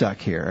just stuck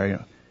here. You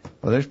know,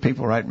 well, there's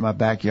people right in my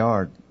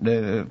backyard,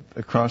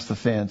 across the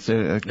fence,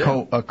 a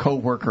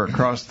co-worker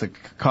across the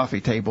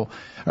coffee table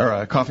or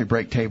a coffee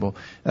break table.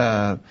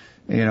 You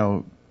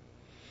know,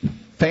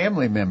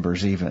 family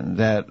members even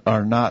that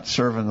are not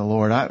serving the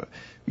Lord.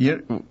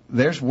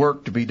 There's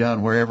work to be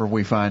done wherever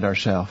we find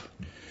ourselves.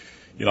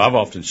 You know, I've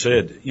often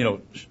said, you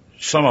know,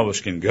 some of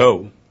us can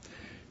go,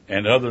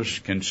 and others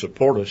can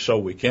support us so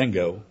we can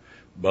go.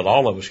 But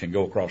all of us can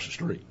go across the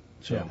street.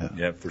 So,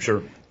 yeah, for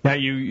sure. Now,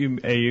 you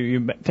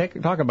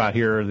talk about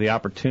here the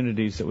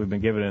opportunities that we've been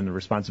given and the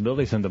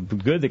responsibilities and the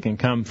good that can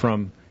come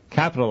from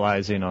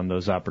capitalizing on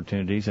those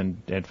opportunities and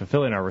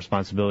fulfilling our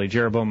responsibility.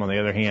 Jeroboam, on the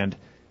other hand,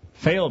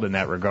 failed in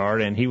that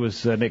regard, and he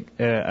was a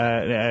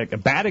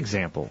bad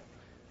example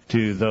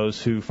to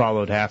those who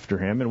followed after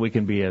him, and we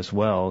can be as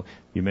well.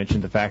 You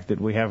mentioned the fact that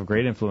we have a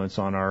great influence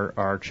on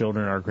our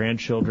children, our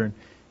grandchildren,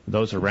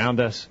 those around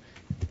us.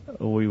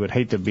 We would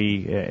hate to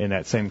be in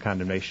that same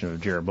condemnation of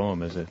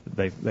Jeroboam as if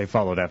they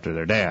followed after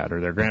their dad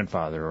or their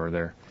grandfather or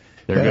their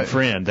good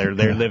friend. They're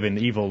living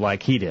evil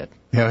like he did.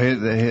 You know,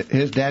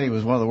 his daddy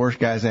was one of the worst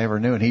guys I ever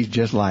knew, and he's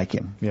just like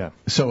him. Yeah.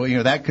 So, you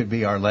know, that could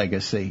be our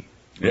legacy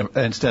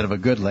instead of a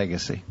good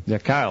legacy. Yeah,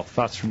 Kyle,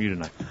 thoughts from you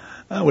tonight?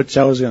 Which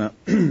I was going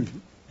to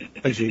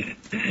actually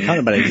talk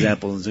about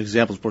examples.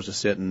 Examples supposed to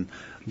sit in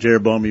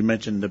Jeroboam. You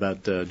mentioned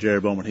about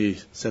Jeroboam when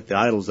he set the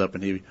idols up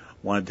and he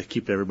wanted to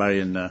keep everybody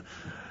in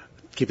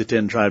keep the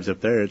 10 tribes up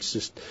there. It's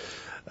just,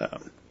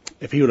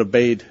 if he would have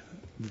obeyed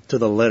to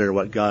the letter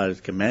what God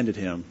had commanded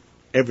him,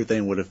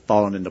 everything would have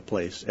fallen into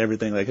place.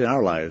 Everything, like in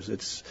our lives,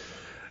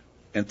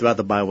 and throughout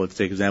the Bible, it's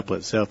the example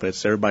itself.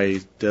 It's everybody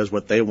does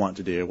what they want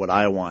to do, what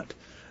I want,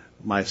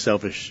 my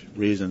selfish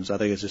reasons. I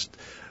think it's just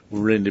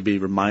really need to be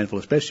mindful,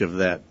 especially of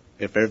that.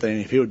 If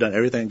he would have done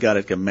everything God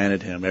had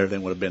commanded him,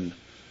 everything would have been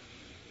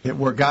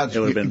where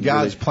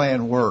God's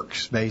plan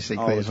works,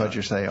 basically, is what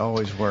you're saying.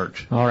 Always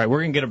works. All right, we're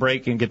going to get a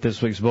break and get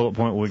this week's bullet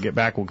point. When we get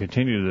back, we'll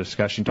continue the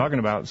discussion, talking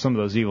about some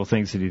of those evil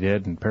things that he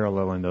did and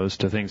paralleling those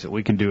to things that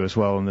we can do as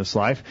well in this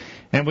life.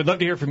 And we'd love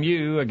to hear from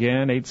you,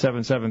 again,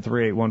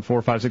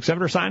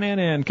 877-381-4567, or sign in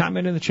and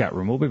comment in the chat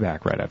room. We'll be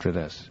back right after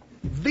this.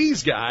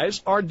 These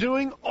guys are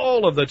doing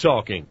all of the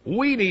talking.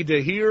 We need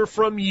to hear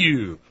from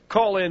you.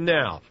 Call in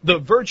now. The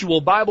virtual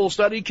Bible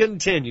study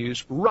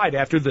continues right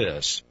after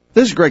this.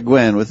 This is Greg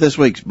Gwynn with this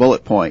week's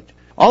bullet point.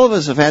 All of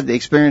us have had the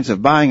experience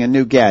of buying a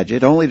new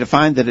gadget only to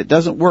find that it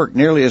doesn't work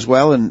nearly as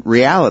well in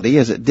reality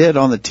as it did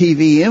on the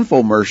TV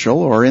infomercial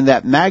or in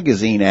that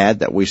magazine ad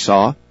that we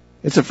saw.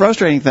 It's a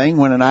frustrating thing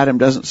when an item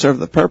doesn't serve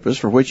the purpose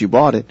for which you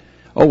bought it.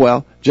 Oh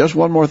well, just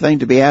one more thing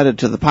to be added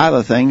to the pile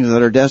of things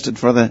that are destined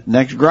for the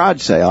next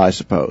garage sale, I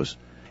suppose.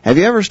 Have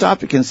you ever stopped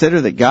to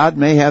consider that God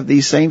may have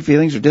these same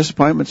feelings or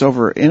disappointments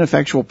over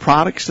ineffectual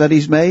products that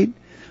He's made?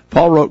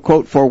 Paul wrote,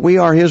 quote, "For we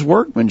are His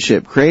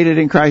workmanship, created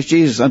in Christ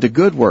Jesus unto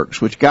good works,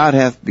 which God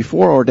hath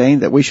before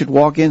ordained that we should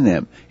walk in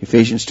them."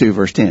 Ephesians 2,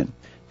 verse 10.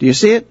 Do you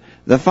see it?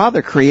 The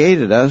Father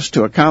created us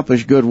to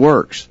accomplish good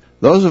works.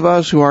 Those of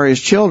us who are His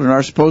children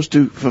are supposed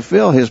to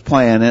fulfill His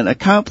plan and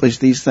accomplish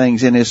these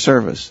things in His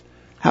service.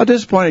 How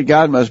disappointed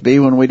God must be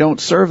when we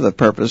don't serve the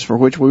purpose for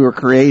which we were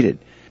created.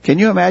 Can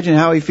you imagine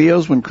how He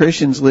feels when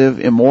Christians live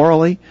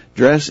immorally,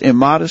 dress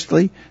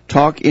immodestly,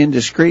 talk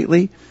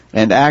indiscreetly,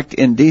 and act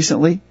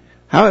indecently?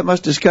 How it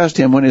must disgust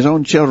Him when His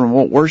own children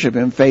won't worship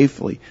Him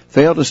faithfully,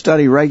 fail to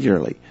study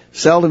regularly,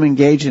 seldom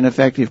engage in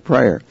effective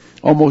prayer,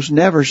 almost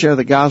never share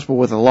the gospel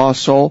with a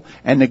lost soul,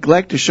 and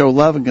neglect to show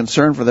love and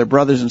concern for their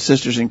brothers and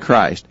sisters in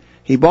Christ.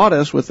 He bought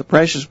us with the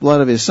precious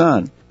blood of His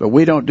Son, but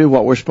we don't do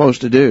what we're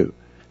supposed to do.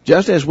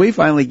 Just as we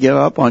finally give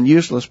up on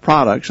useless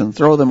products and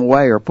throw them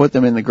away or put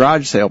them in the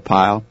garage sale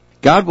pile,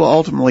 God will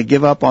ultimately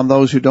give up on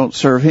those who don't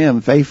serve Him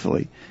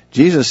faithfully.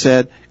 Jesus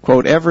said,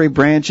 quote, "Every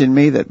branch in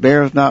me that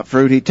beareth not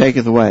fruit He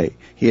taketh away.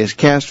 He is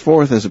cast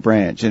forth as a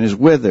branch, and is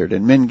withered,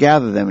 and men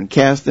gather them and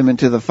cast them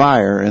into the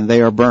fire, and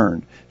they are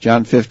burned."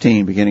 John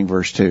 15, beginning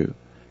verse 2.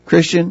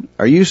 Christian,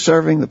 are you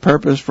serving the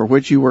purpose for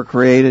which you were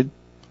created?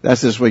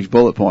 That's this week's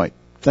bullet point.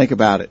 Think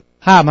about it.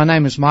 Hi, my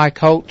name is Mike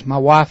Holt. My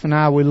wife and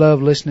I, we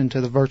love listening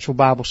to the virtual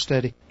Bible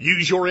study.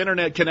 Use your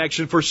internet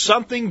connection for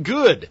something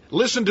good.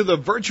 Listen to the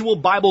virtual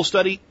Bible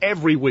study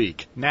every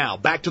week. Now,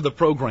 back to the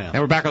program.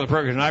 And we're back on the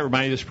program tonight.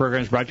 Remind you, this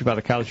program is brought to you by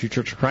the College View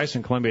Church of Christ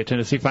in Columbia,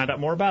 Tennessee. Find out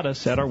more about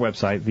us at our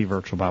website,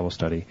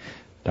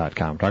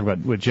 thevirtualbiblestudy.com. Talk about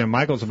with Jim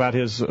Mickells about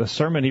his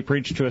sermon he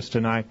preached to us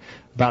tonight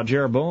about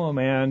Jeroboam,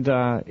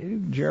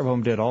 and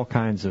Jeroboam did all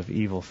kinds of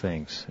evil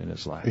things in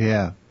his life.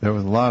 Yeah, there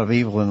was a lot of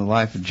evil in the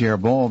life of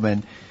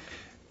Jeroboam,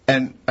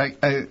 and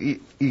you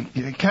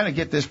kind of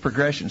get this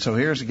progression. So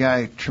here's a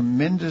guy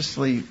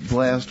tremendously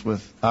blessed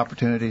with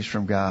opportunities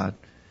from God,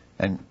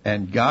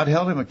 and God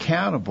held him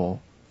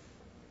accountable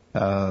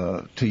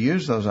to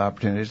use those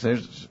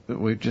opportunities.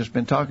 We've just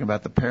been talking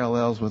about the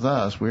parallels with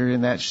us. We're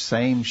in that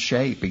same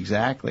shape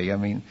exactly. I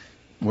mean,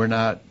 we're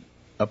not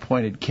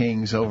appointed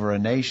kings over a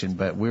nation,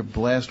 but we're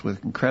blessed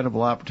with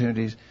incredible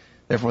opportunities.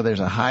 Therefore, there's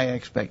a high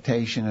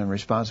expectation and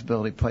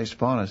responsibility placed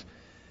upon us.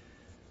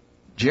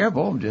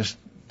 Jeroboam just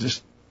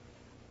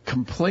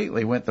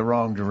completely went the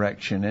wrong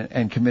direction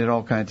and committed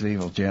all kinds of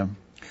evil, Jim.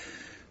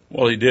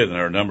 Well, he did, and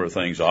there are a number of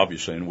things,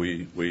 obviously, and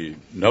we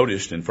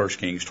noticed in 1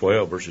 Kings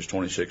 12, verses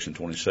 26 and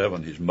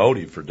 27, his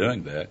motive for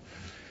doing that,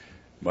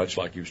 much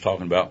like he was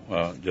talking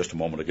about just a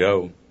moment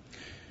ago.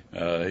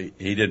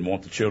 He didn't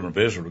want the children of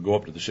Israel to go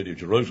up to the city of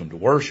Jerusalem to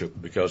worship,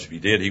 because if he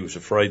did, he was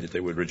afraid that they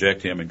would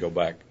reject him and go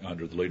back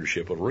under the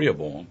leadership of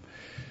Rehoboam.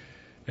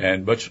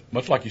 And much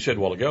like you said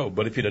a while ago,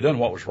 but if he'd have done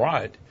what was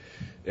right,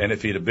 and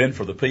if he'd have been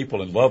for the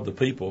people and loved the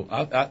people,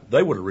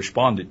 they would have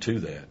responded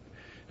to that.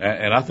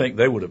 And I think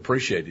they would have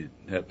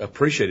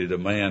appreciated a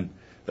man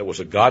that was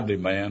a godly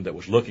man, that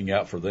was looking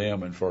out for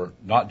them and for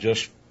not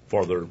just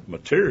for their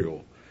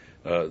material,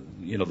 the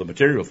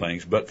material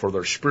things, but for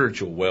their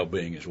spiritual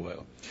well-being as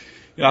well.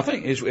 I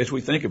think as we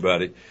think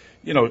about it,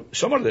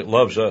 somebody that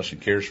loves us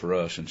and cares for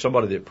us, and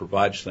somebody that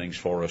provides things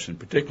for us, in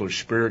particular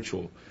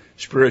spiritual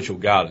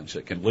guidance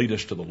that can lead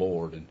us to the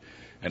Lord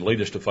and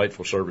lead us to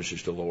faithful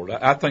services to the Lord.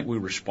 I think we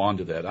respond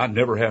to that. I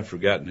never have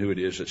forgotten who it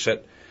is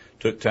that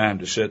took time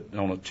to sit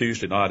on a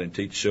Tuesday night and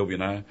teach Sylvia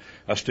and I.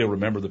 I still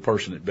remember the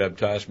person that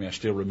baptized me. I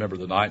still remember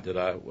the night that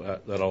I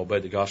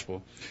obeyed the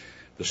gospel.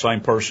 The same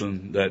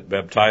person that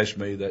baptized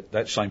me,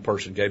 that same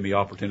person gave me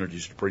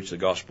opportunities to preach the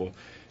gospel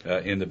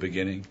in the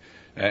beginning,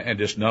 and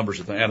just numbers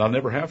of things. And I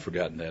never have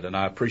forgotten that, and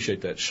I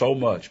appreciate that so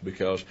much,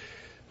 because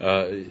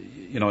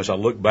as I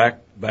look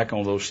back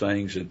on those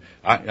things, and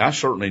I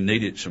certainly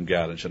needed some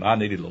guidance, and I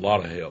needed a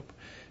lot of help,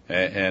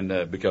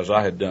 and because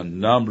I had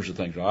done numbers of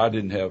things. I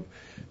didn't have,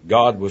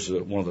 God was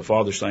one of the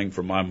farthest things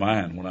from my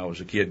mind when I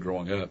was a kid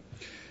growing up,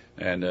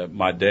 and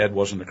my dad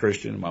wasn't a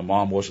Christian, my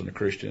mom wasn't a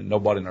Christian,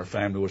 nobody in our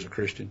family was a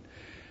Christian,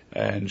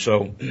 and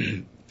so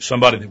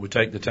somebody that would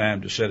take the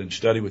time to sit and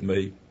study with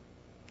me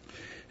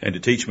and to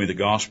teach me the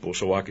gospel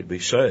so I could be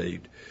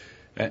saved,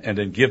 and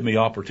then give me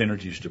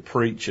opportunities to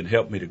preach and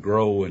help me to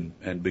grow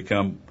and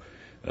become,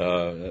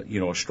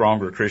 a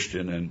stronger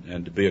Christian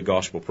and to be a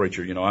gospel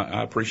preacher.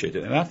 I appreciate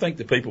it. And I think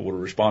the people would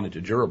have responded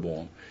to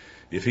Jeroboam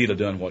if he'd have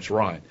done what's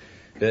right.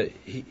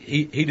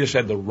 He just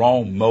had the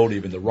wrong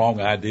motive and the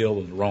wrong ideal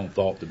and the wrong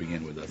thought to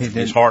begin with.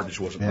 His heart just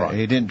wasn't right.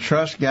 He didn't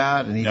trust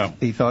God, and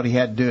he thought he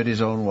had to do it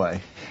his own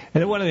way.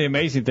 And one of the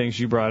amazing things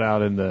you brought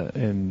out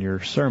in your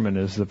sermon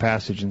is the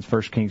passage in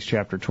 1 Kings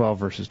chapter 12,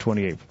 verses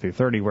 28 through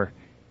 30, where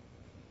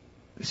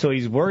so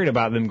he's worried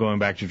about them going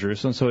back to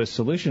Jerusalem, so his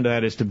solution to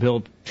that is to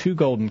build 2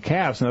 golden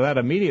calves. Now, that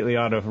immediately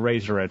ought to have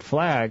raised a red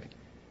flag.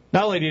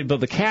 Not only did he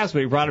build the calves, but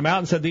he brought them out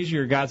and said, "These are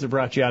your gods that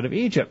brought you out of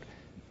Egypt."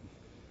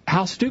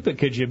 How stupid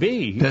could you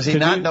be? Does he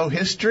not know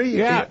history?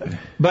 Yeah,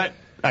 but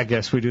I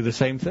guess we do the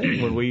same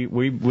thing. When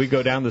we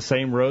go down the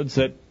same roads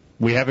that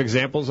we have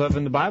examples of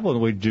in the Bible,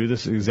 and we do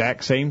this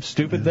exact same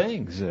stupid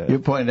things. You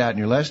pointed out in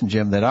your lesson,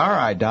 Jim, that our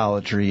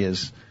idolatry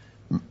is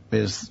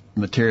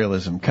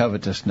materialism,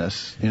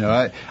 covetousness.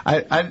 I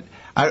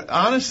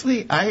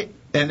honestly,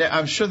 and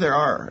I'm sure there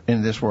are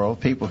in this world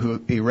people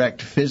who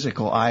erect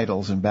physical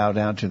idols and bow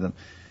down to them.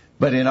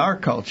 But in our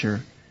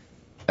culture,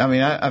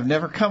 I've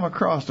never come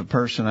across a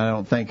person, I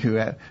don't think,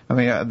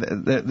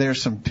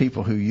 there's some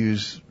people who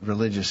use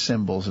religious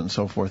symbols and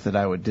so forth that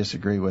I would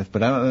disagree with, but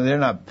they're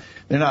not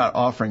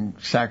offering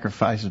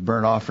sacrifices,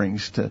 burnt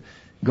offerings to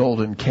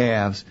golden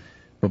calves.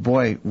 But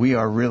boy, we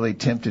are really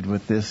tempted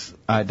with this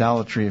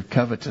idolatry of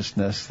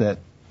covetousness that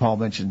Paul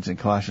mentions in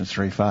Colossians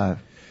 3:5.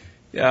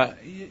 Yeah,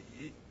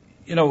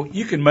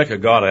 you can make a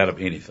god out of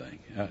anything.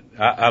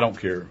 I don't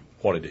care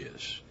what it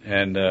is,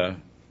 and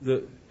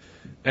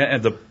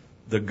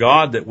the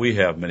God that we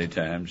have many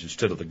times,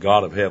 instead of the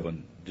God of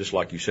heaven, just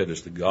like you said,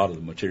 is the God of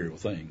the material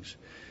things.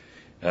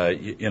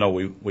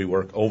 We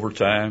work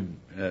overtime.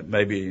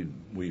 Maybe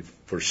we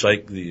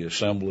forsake the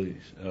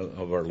assemblies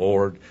of our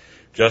Lord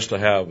just to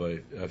have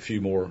a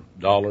few more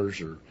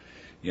dollars, or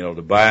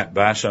to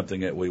buy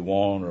something that we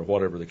want, or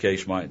whatever the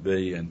case might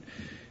be. And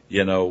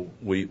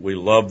we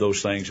love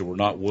those things, and we're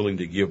not willing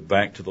to give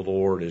back to the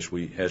Lord as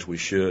we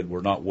should.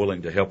 We're not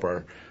willing to help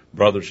our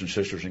brothers and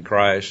sisters in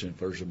Christ if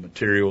there's a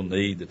material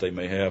need that they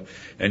may have.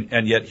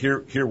 And yet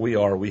here we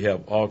are. We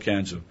have all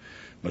kinds of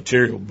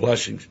material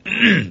blessings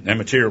and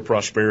material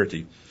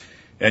prosperity.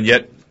 And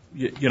yet,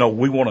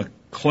 we want to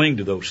cling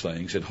to those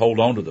things and hold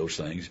on to those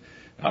things.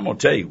 I'm going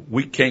to tell you,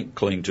 we can't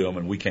cling to them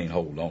and we can't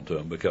hold on to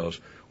them, because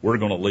we're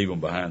going to leave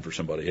them behind for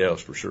somebody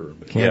else, for sure.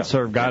 But can't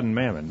serve God and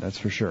mammon, that's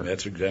for sure.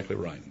 That's exactly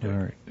right. All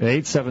right.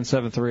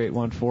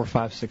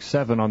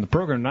 877-381-4567 on the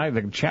program tonight.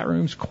 The chat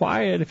room's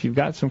quiet. If you've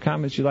got some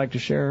comments you'd like to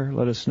share,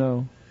 let us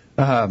know.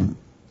 To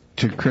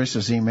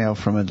Chris's email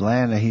from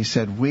Atlanta, he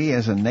said, we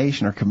as a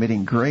nation are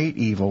committing great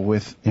evil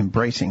with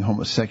embracing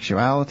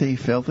homosexuality,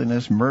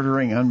 filthiness,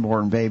 murdering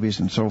unborn babies,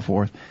 and so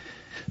forth.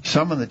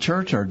 Some in the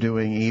church are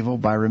doing evil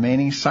by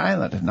remaining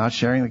silent and not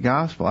sharing the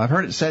gospel. I've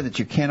heard it said that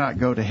you cannot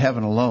go to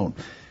heaven alone.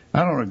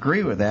 I don't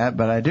agree with that,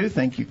 but I do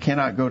think you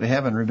cannot go to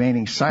heaven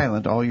remaining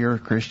silent all your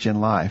Christian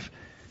life.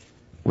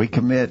 We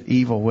commit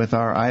evil with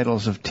our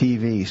idols of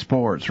TV,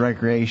 sports,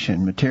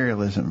 recreation,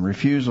 materialism,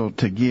 refusal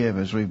to give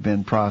as we've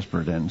been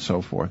prospered, and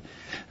so forth.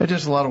 There's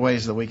just a lot of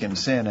ways that we can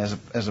sin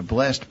as a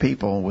blessed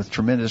people with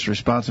tremendous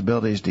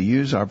responsibilities to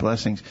use our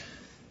blessings.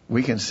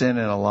 We can sin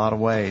in a lot of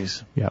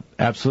ways. Yep,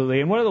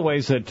 absolutely. And one of the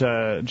ways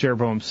that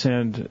Jeroboam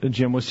sinned,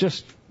 Jim, was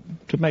just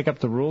to make up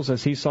the rules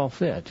as he saw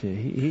fit.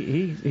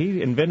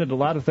 He invented a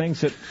lot of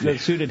things that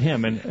suited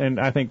him, and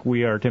I think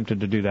we are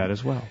tempted to do that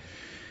as well.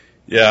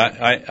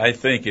 Yeah, I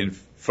think in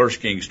 1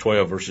 Kings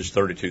 12, verses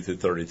 32 through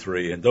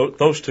 33, and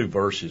those two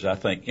verses, I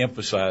think,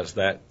 emphasize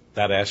that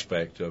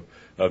aspect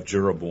of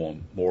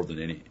Jeroboam more than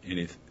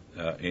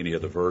any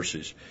of the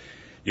verses.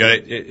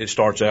 It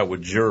starts out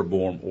with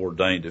Jeroboam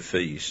ordained a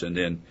feast, and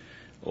then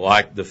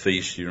like the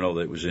feast,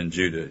 that was in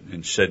Judah,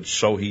 and said,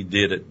 so he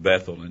did at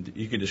Bethel. And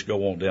you can just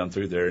go on down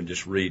through there and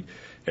just read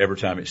every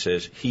time it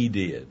says he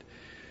did.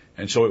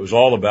 And so it was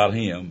all about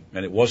him,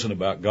 and it wasn't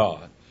about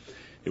God.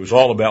 It was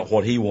all about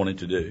what he wanted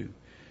to do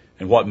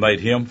and what made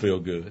him feel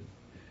good,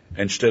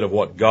 instead of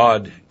what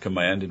God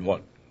commanded and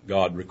what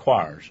God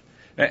requires.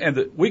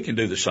 And we can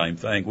do the same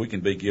thing. We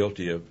can be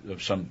guilty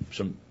of some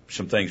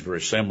things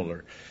very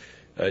similar.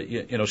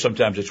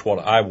 Sometimes it's what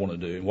I want to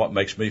do and what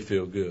makes me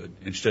feel good,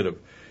 instead of,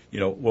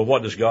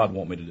 what does God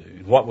want me to do?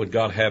 And what would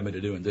God have me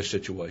to do in this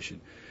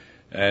situation?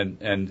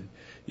 And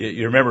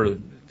you remember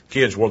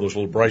kids wore those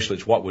little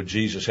bracelets, what would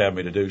Jesus have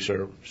me to do,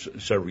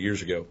 several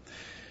years ago?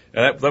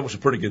 And that was a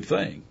pretty good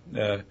thing.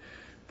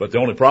 But the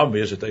only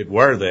problem is that they'd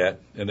wear that,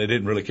 and they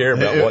didn't really care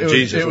about what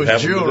Jesus would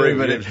have them to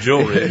do. It was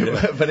jewelry.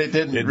 But it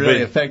didn't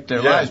really affect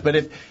their lives. But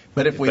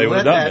if we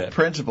let that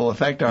principle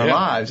affect our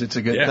lives, it's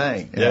a good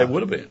thing. Yeah, it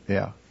would have been.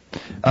 Yeah.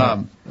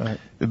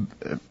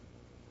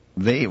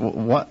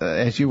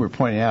 As you were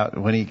pointing out,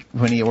 when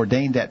he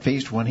ordained that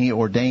feast, when he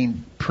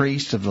ordained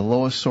priests of the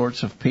lowest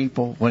sorts of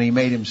people, when he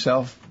made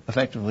himself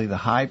effectively the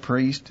high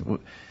priest,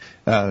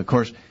 of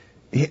course,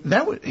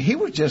 he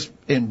was just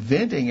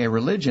inventing a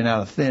religion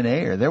out of thin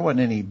air. There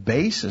wasn't any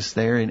basis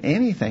there in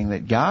anything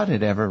that God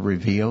had ever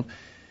revealed.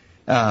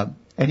 And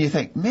you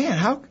think, man,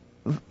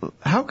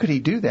 how could he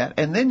do that?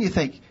 And then you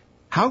think,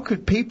 how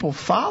could people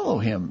follow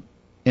him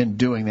in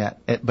doing that?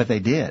 But they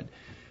did.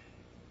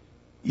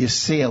 You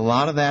see a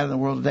lot of that in the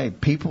world today.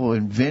 People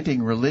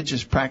inventing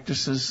religious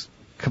practices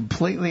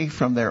completely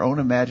from their own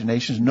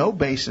imaginations, no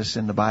basis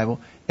in the Bible,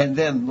 and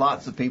then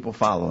lots of people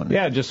following it.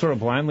 Yeah, just sort of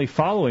blindly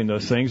following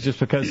those things just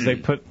because they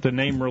put the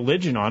name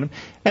religion on them.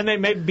 And they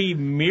may be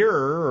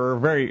mirror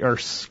or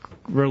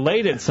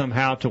related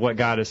somehow to what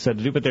God has said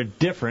to do, but they're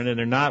different and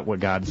they're not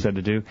what God said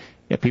to do.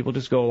 Yeah, people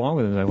just go along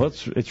with it. Well,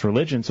 it's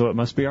religion, so it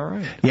must be all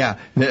right. Yeah,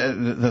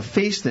 the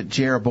feast that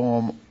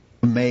Jeroboam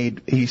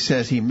made, he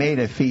says he made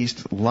a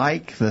feast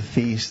like the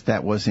feast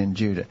that was in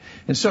Judah.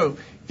 And so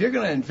if you're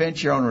going to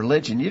invent your own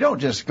religion, you don't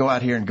just go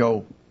out here and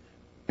go,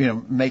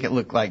 make it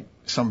look like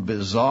some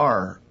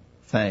bizarre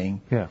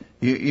thing. Yeah.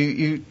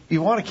 You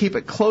want to keep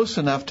it close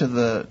enough to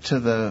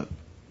the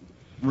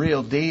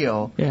real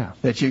deal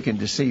that you can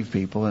deceive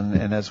people,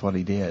 and that's what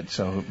he did.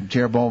 So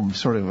Jeroboam,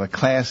 sort of a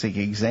classic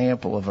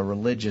example of a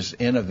religious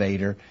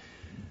innovator,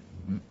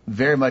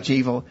 very much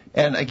evil.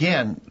 And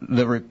again,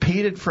 the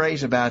repeated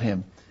phrase about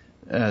him,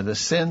 the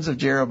sins of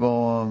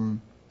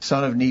Jeroboam,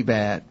 son of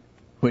Nebat,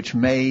 which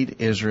made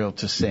Israel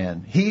to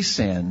sin. He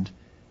sinned.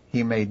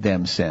 He made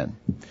them sin.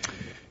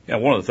 Yeah,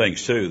 one of the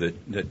things, too,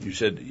 that you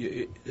said,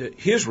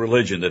 his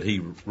religion that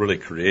he really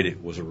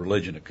created was a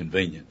religion of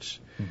convenience.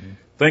 Mm-hmm.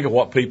 Think of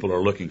what people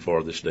are looking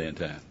for this day and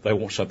time. They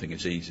want something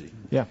that's easy.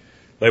 Yeah.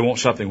 They want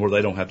something where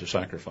they don't have to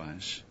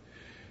sacrifice.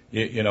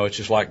 It's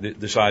just like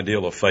this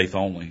ideal of faith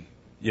only.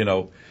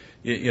 The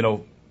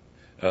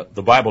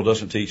Bible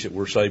doesn't teach that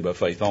we're saved by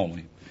faith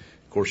only.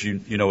 Of course,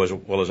 you know as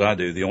well as I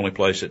do, the only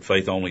place that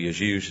faith only is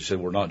used, it said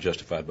we're not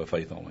justified by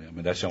faith only. I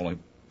mean, that's the only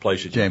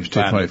place that you James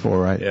can find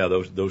 2:24, right? Yeah,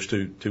 those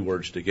two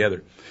words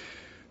together.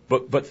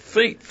 But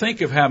think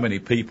of how many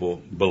people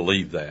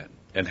believe that,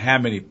 and how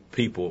many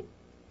people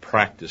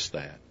practice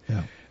that.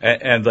 Yeah.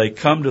 And they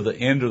come to the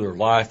end of their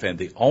life, and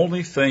the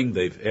only thing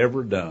they've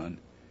ever done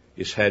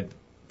is had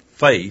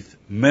faith,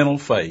 mental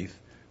faith,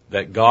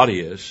 that God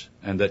is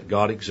and that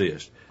God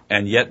exists.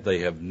 And yet they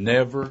have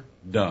never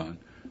done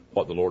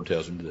what the Lord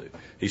tells them to do.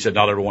 He said,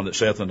 not everyone that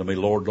saith unto me,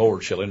 Lord,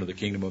 Lord, shall enter the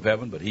kingdom of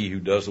heaven, but he who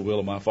does the will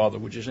of my Father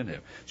which is in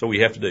heaven. So we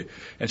have to do.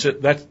 And so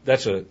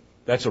that's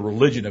a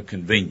religion of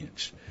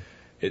convenience.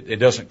 It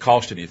doesn't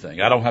cost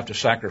anything. I don't have to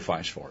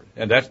sacrifice for it.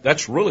 And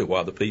that's really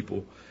why the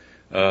people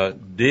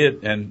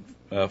did and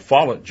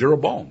followed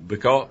Jeroboam,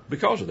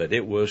 because of that.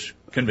 It was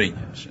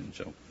convenience. And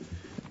so,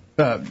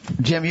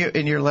 Jim,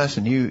 in your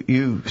lesson,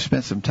 you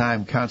spent some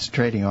time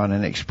concentrating on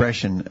an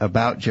expression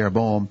about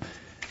Jeroboam.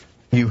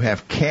 You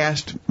have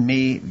cast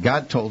me,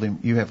 God told him,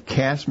 you have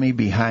cast me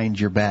behind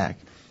your back.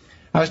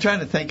 I was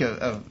trying to think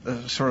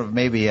of sort of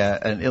maybe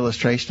an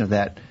illustration of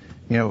that.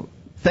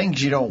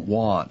 Things you don't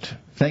want,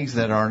 things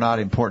that are not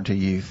important to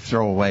you,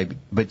 throw away.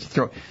 But you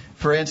throw,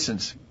 for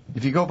instance,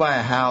 if you go by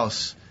a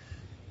house,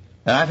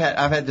 and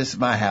I've had this at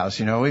my house.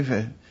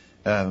 We've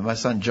my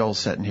son Joel's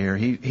sitting here.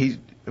 He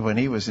when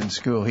he was in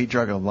school, he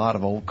drug a lot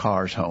of old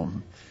cars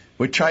home.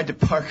 We tried to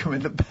park them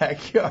in the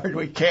backyard.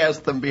 We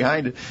cast them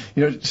behind it.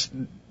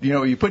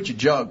 You put your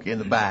junk in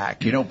the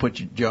back. You don't put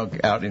your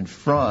junk out in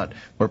front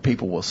where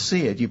people will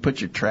see it. You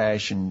put your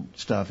trash and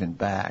stuff in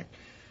back.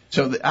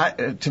 So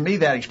to me,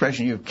 that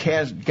expression,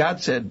 God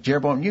said,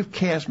 Jeroboam, you've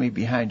cast me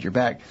behind your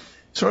back.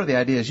 Sort of the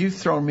idea is you've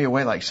thrown me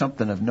away like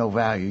something of no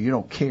value you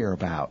don't care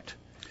about.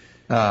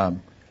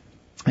 And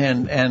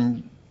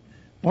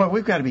boy,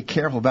 we've got to be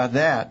careful about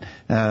that.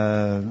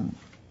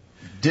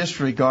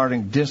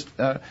 Disregarding,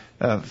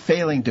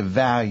 failing to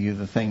value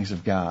the things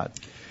of God.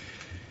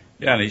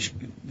 Yeah, and he's,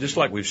 just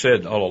like we've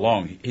said all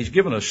along, he's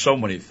given us so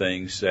many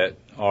things that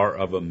are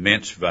of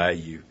immense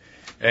value,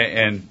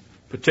 and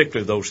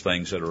particularly those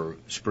things that are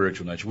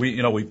spiritual nature.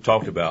 We've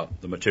talked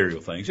about the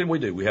material things, and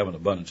we have an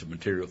abundance of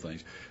material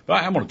things.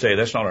 But I'm going to tell you,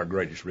 that's not our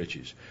greatest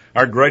riches.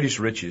 Our greatest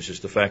riches is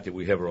the fact that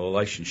we have a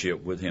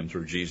relationship with him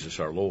through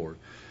Jesus our Lord.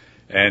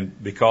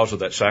 And because of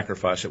that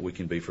sacrifice that we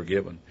can be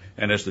forgiven.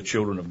 And as the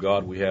children of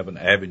God, we have an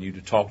avenue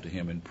to talk to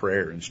him in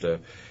prayer and stuff.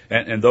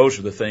 And those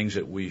are the things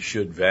that we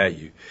should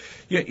value.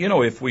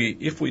 If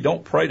we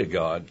don't pray to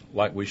God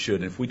like we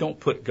should, and if we don't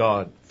put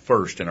God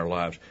first in our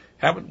lives,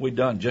 haven't we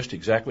done just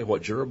exactly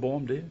what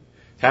Jeroboam did?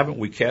 Haven't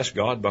we cast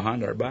God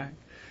behind our back?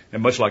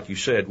 And much like you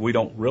said, we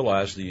don't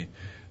realize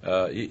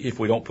if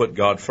we don't put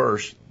God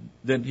first,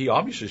 then he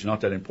obviously is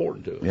not that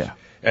important to us. Yeah.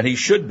 And he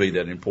should be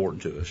that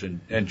important to us.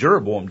 And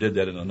Jeroboam did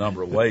that in a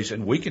number of ways,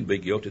 and we can be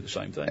guilty of the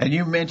same thing. And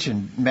you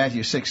mentioned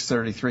Matthew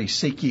 6:33,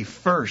 seek ye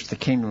first the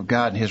kingdom of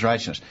God and his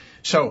righteousness.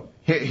 So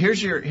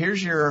here's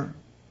your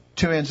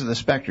two ends of the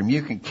spectrum.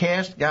 You can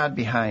cast God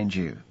behind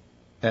you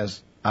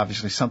as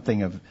obviously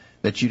something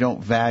that you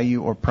don't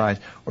value or prize,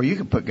 or you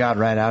can put God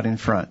right out in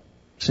front.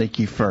 Seek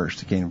ye first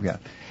the kingdom of God.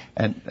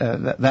 And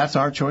that's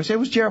our choice. It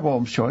was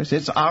Jeroboam's choice.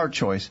 It's our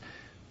choice.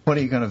 What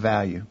are you going to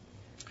value?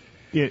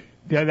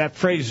 Yeah, that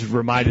phrase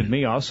reminded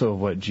me also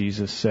of what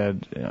Jesus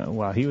said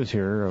while he was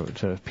here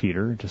to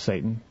Peter, to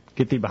Satan.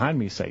 Get thee behind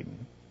me,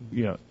 Satan.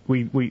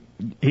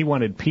 He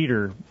wanted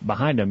Peter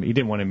behind him. He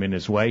didn't want him in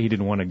his way. He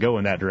didn't want to go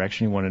in that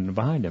direction. He wanted him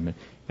behind him. And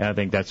I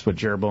think that's what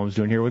Jeroboam's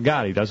doing here with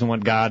God. He doesn't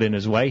want God in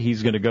his way.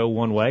 He's going to go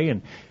one way,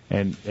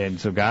 and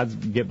so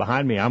God, get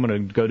behind me. I'm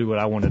going to go do what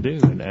I want to do,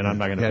 and I'm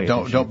not going to.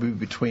 Yeah, don't be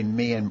between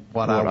me and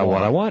what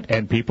I want.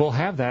 And people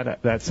have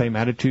that same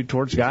attitude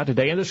towards God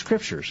today in the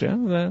Scriptures.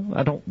 Yeah,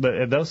 I don't.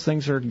 Those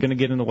things are going to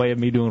get in the way of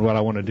me doing what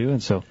I want to do,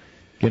 and so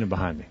get him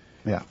behind me.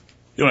 Yeah.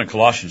 In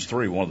Colossians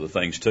 3, one of the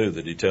things, too,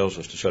 that he tells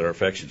us to set our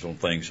affections on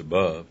things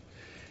above.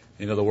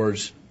 In other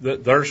words,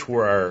 there's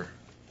where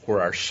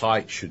our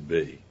sight should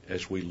be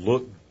as we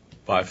look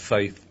by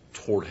faith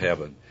toward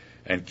heaven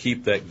and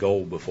keep that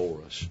goal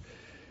before us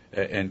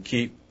and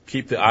keep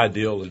the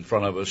ideal in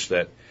front of us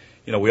that,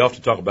 we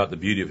often talk about the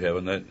beauty of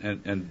heaven,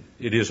 and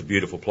it is a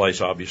beautiful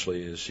place,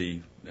 obviously,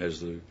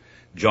 as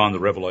John the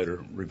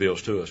Revelator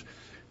reveals to us.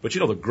 But,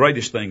 the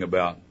greatest thing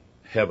about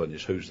heaven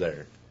is who's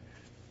there.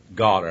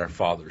 God, our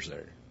Father's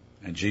there,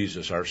 and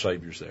Jesus, our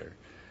Savior's there,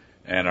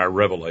 and our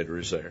Revelator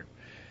is there.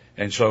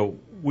 And so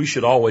we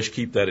should always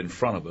keep that in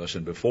front of us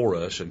and before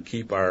us and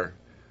keep our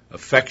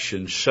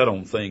affections set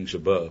on things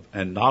above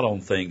and not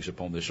on things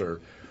upon this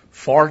earth.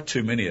 far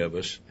too many of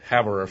us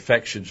have our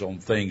affections on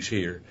things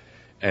here,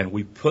 and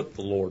we put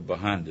the Lord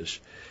behind us.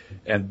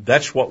 And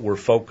that's what we're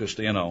focused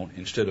in on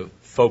instead of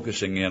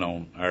focusing in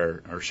on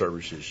our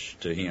services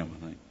to Him,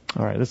 I think.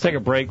 All right, let's take a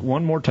break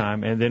one more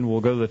time, and then we'll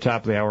go to the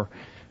top of the hour.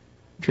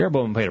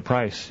 Jeroboam paid a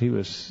price. He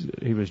was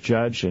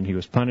judged and he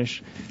was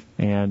punished,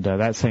 and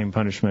that same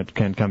punishment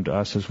can come to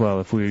us as well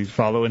if we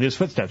follow in his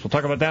footsteps. We'll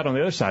talk about that on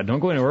the other side. Don't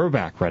go anywhere. We're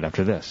back right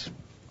after this.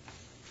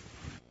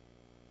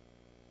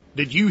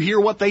 Did you hear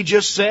what they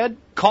just said?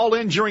 Call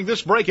in during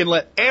this break and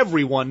let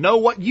everyone know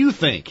what you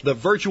think. The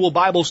virtual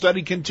Bible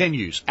study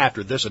continues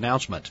after this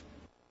announcement.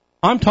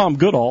 I'm Tom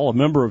Goodall, a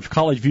member of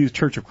College View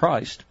Church of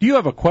Christ. Do you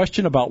have a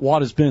question about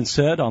what has been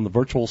said on the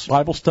virtual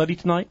Bible study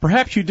tonight?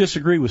 Perhaps you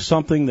disagree with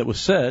something that was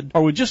said,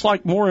 or would just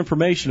like more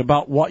information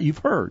about what you've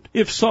heard.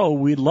 If so,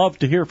 we'd love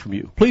to hear from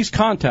you. Please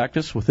contact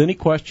us with any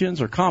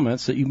questions or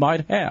comments that you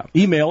might have.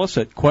 Email us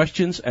at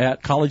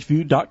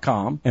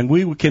questions@collegeview.com, and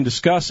we can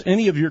discuss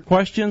any of your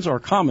questions or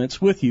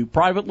comments with you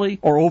privately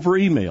or over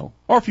email.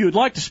 Or if you would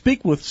like to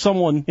speak with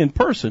someone in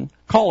person,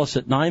 call us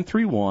at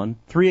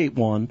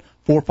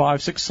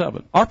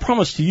 931-381-4567. Our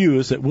promise to you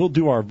is that we'll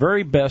do our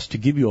very best to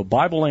give you a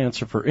Bible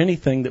answer for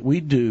anything that we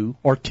do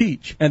or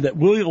teach, and that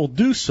we will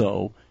do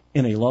so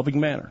in a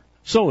loving manner.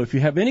 So if you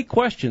have any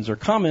questions or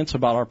comments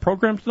about our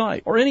program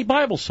tonight or any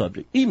Bible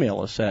subject, email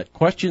us at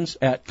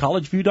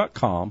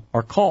questions@collegeview.com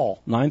or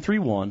call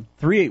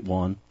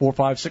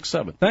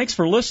 931-381-4567. Thanks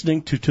for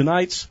listening to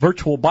tonight's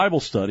virtual Bible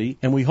study,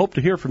 and we hope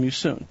to hear from you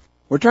soon.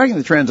 We're tracking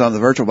the trends on the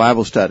virtual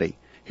Bible study.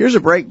 Here's a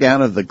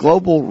breakdown of the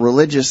global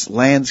religious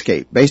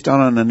landscape based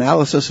on an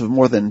analysis of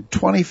more than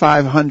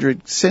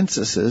 2,500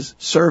 censuses,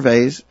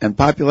 surveys, and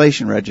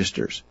population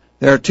registers.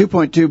 There are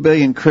 2.2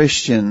 billion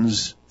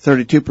Christians,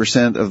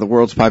 32% of the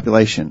world's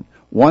population,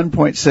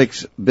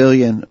 1.6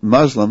 billion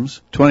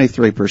Muslims,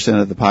 23%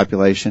 of the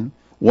population,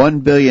 1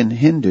 billion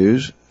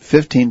Hindus,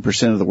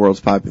 15% of the world's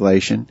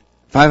population,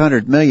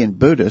 500 million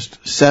Buddhists,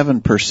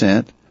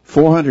 7%,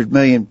 400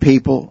 million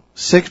people,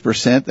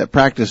 6%, that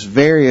practice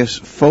various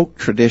folk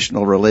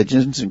traditional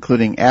religions,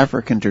 including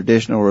African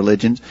traditional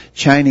religions,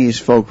 Chinese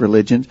folk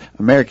religions,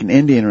 American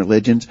Indian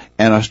religions,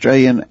 and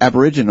Australian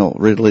Aboriginal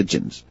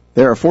religions.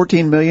 There are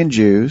 14 million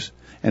Jews,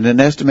 and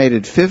an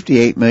estimated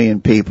 58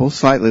 million people,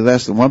 slightly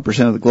less than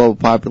 1% of the global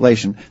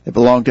population, that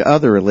belong to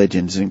other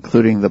religions,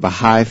 including the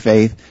Baha'i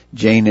faith,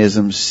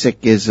 Jainism,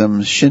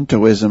 Sikhism,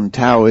 Shintoism,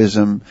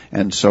 Taoism,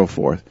 and so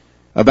forth.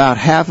 About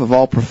half of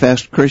all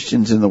professed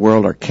Christians in the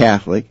world are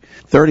Catholic,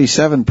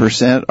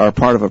 37% are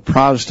part of a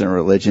Protestant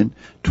religion,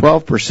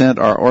 12%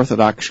 are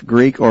Orthodox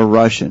Greek or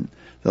Russian.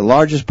 The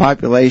largest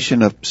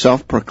population of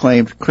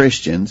self-proclaimed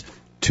Christians,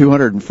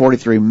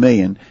 243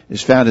 million,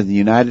 is found in the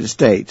United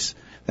States.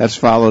 That's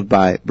followed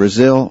by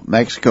Brazil,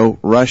 Mexico,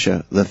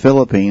 Russia, the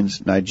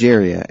Philippines,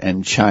 Nigeria,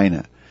 and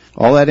China.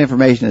 All that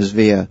information is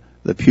via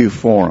the Pew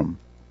Forum.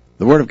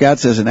 The Word of God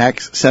says in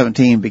Acts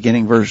 17,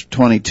 beginning verse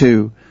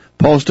 22,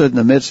 Paul stood in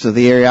the midst of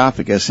the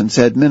Areopagus and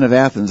said, Men of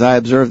Athens, I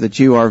observe that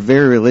you are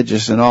very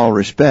religious in all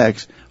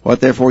respects.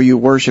 What therefore you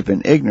worship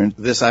in ignorance,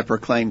 this I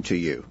proclaim to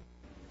you.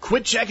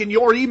 Quit checking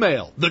your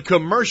email. The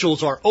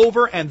commercials are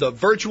over and the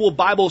virtual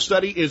Bible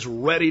study is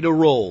ready to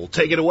roll.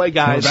 Take it away,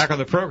 guys. We're back on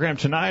the program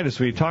tonight as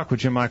we talk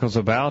with Jim Mickells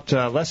about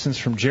lessons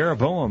from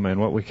Jeroboam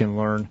and what we can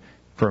learn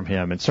from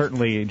him. And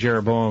certainly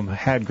Jeroboam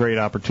had great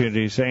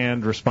opportunities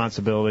and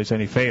responsibilities,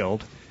 and he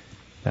failed.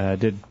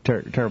 Did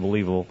terrible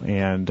evil,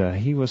 and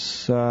he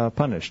was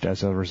punished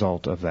as a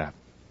result of that.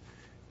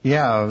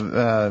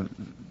 Yeah,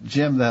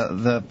 Jim,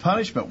 the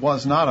punishment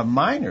was not a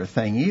minor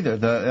thing either.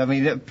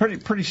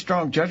 Pretty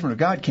strong judgment of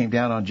God came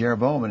down on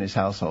Jeroboam and his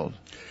household.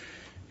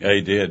 Yeah, he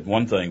did.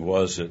 One thing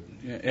was that,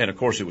 and of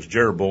course it was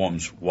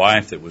Jeroboam's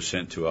wife that was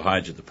sent to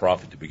Ahijah the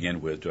prophet to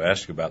begin with to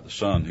ask about the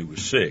son who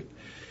was sick.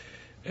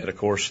 And of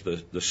course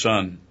the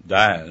son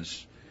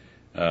dies.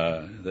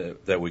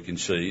 That we can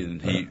see,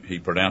 and he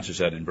pronounces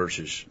that in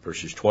verses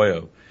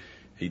 12.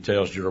 He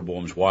tells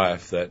Jeroboam's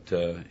wife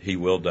that he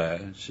will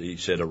die. So he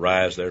said,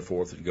 Arise,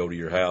 therefore, and go to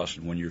your house,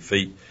 and when your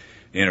feet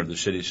enter the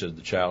city, said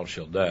the child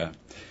shall die.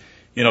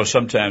 You know,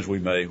 sometimes we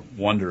may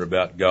wonder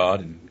about God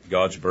and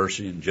God's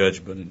mercy and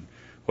judgment and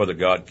whether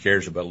God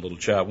cares about a little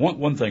child.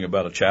 One thing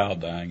about a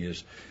child dying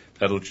is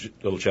that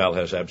little child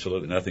has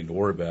absolutely nothing to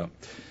worry about.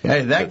 Yeah,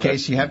 in that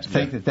case, you have to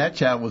think that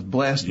child was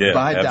blessed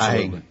by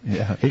dying.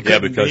 Yeah,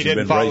 because he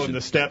didn't follow in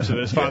the steps of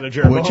his father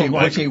Jeroboam.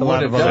 Which he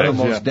would have done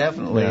most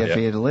definitely if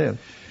he had lived.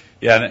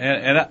 Yeah,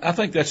 and I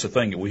think that's the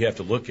thing that we have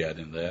to look at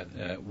in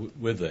that,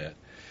 with that.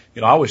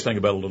 You know, I always think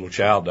about a little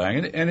child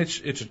dying, and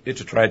it's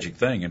a tragic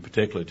thing, and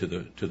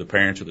particularly to the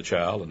parents of the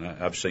child, and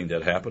I've seen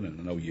that happen,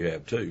 and I know you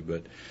have too.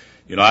 But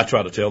you know, I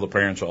try to tell the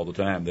parents all the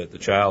time that the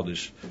child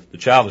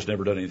has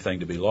never done anything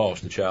to be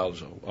lost. The child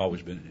has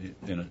always been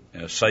in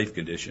a safe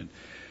condition,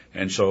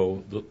 and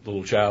so the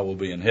little child will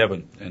be in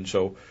heaven. And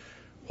so,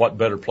 what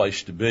better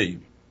place to be?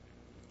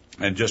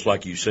 And just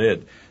like you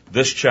said,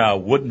 this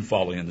child wouldn't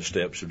follow in the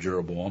steps of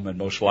Jeroboam, and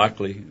most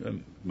likely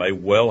may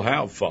well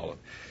have followed.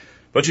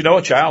 But you know,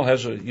 a child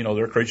has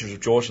they're creatures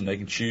of choice, and they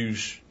can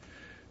choose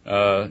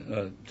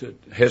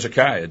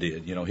Hezekiah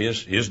did. You know,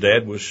 his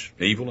dad was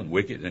evil and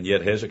wicked, and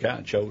yet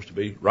Hezekiah chose to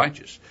be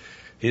righteous.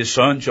 His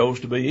son chose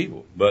to be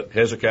evil, but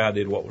Hezekiah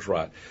did what was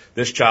right.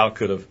 This child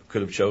could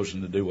have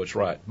chosen to do what's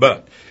right,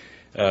 but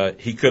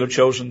he could have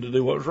chosen to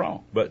do what was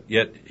wrong. But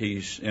yet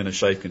he's in a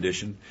safe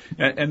condition,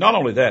 and not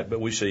only that, but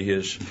we see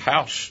his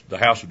house, the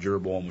house of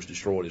Jeroboam, was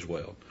destroyed as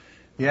well.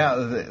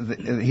 Yeah,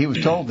 he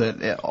was told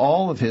that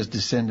all of his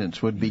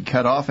descendants would be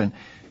cut off,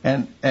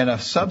 and a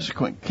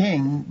subsequent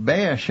king,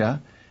 Baasha,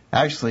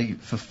 actually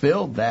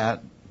fulfilled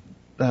that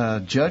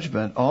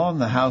judgment on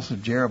the house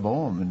of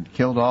Jeroboam and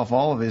killed off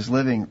all of his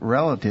living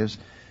relatives,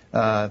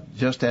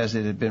 just as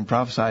it had been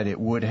prophesied it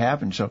would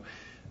happen. So,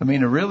 I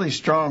mean, a really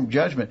strong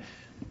judgment,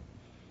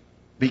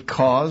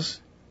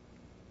 because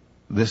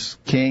this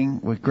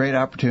king with great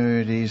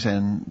opportunities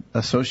and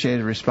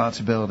associated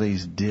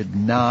responsibilities did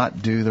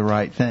not do the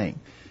right thing.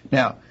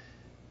 Now,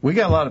 we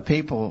got a lot of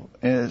people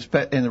in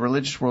the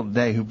religious world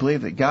today who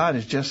believe that God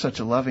is just such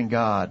a loving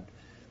God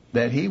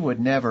that he would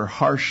never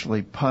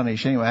harshly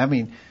punish anyone. I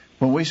mean,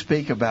 when we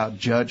speak about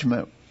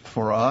judgment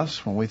for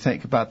us, when we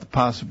think about the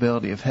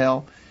possibility of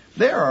hell,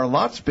 there are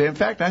lots of people, in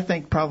fact, I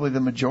think probably the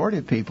majority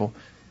of people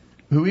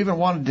who even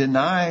want to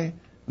deny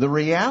the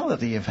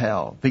reality of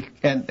hell.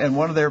 And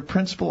one of their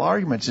principal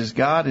arguments is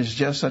God is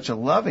just such a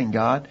loving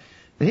God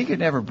that he could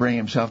never bring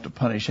himself to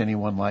punish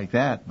anyone like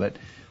that. But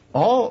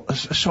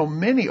so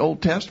many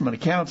Old Testament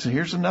accounts, and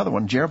here's another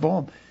one,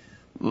 Jeroboam.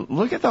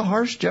 Look at the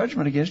harsh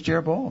judgment against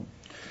Jeroboam.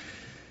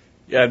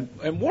 Yeah,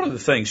 and one of the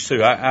things,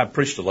 too, I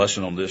preached a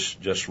lesson on this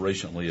just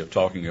recently of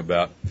talking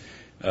about,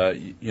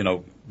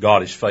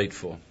 God is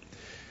faithful.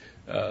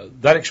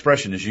 That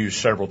expression is used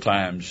several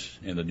times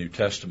in the New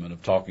Testament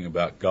of talking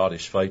about God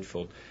is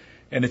faithful.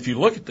 And if you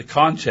look at the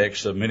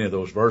context of many of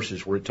those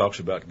verses where it talks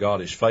about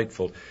God is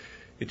faithful,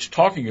 it's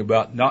talking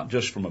about not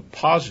just from a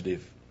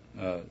positive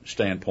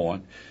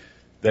standpoint,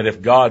 that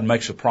if God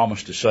makes a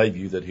promise to save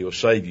you, that he'll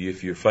save you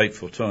if you're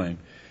faithful to him,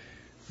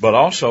 but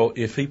also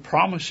if he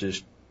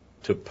promises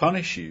to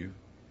punish you,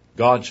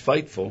 God's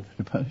faithful,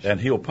 and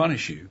he'll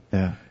punish you.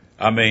 Yeah.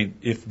 I mean,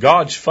 if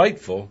God's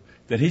faithful,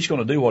 then he's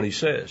going to do what he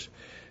says.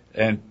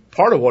 And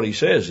part of what he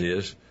says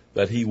is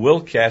that he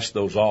will cast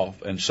those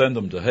off and send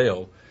them to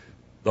hell,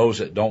 those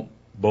that don't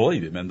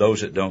believe him and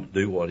those that don't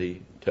do what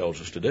he tells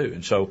us to do.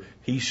 And so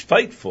he's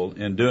faithful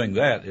in doing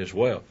that as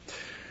well.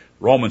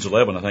 Romans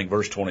 11, I think,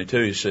 verse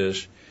 22, he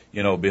says,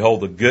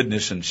 behold the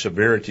goodness and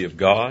severity of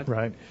God.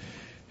 Right.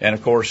 And,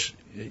 of course,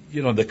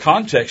 the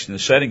context and the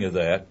setting of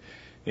that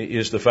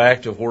is the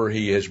fact of where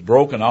he has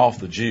broken off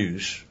the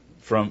Jews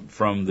from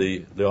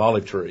the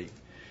olive tree.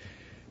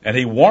 And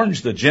he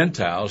warns the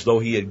Gentiles, though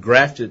he had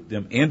grafted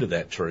them into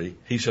that tree,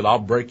 he said, I'll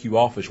break you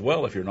off as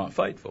well if you're not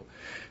faithful.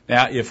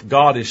 Now, if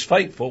God is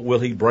faithful, will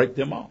he break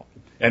them off?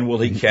 And will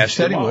he cast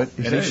them off?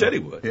 And he said he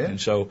would. Yeah. And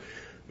so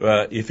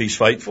if he's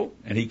faithful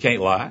and he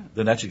can't lie,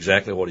 then that's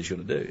exactly what he's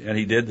going to do. And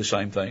he did the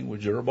same thing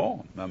with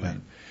Jeroboam. I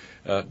mean,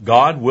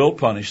 God will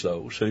punish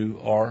those who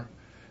are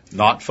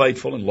not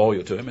faithful and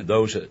loyal to him and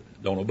those that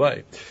don't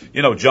obey.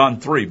 John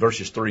 3,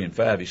 verses 3 and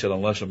 5, he said,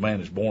 unless a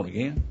man is born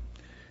again,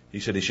 he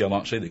said, he shall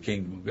not see the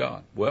kingdom of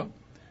God. Well,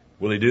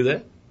 will he do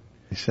that?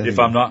 If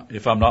I'm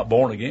not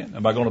born again,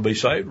 am I going to be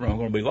saved or am I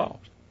going to be lost?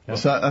 Well,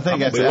 so I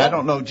think I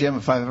don't know, Jim,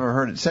 if I've ever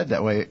heard it said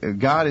that way.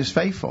 God is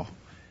faithful.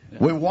 Yeah.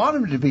 We want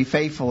him to be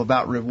faithful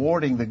about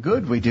rewarding the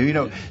good we do.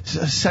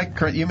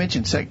 You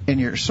mentioned in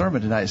your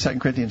sermon tonight, 2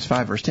 Corinthians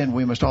 5, verse 10,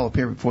 we must all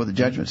appear before the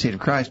judgment seat of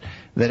Christ,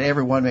 that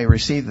everyone may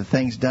receive the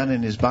things done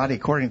in his body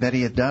according to that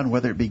he hath done,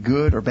 whether it be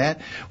good or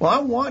bad. Well, I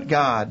want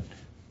God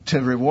to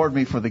reward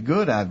me for the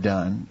good I've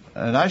done,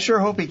 and I sure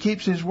hope he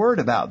keeps his word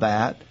about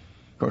that.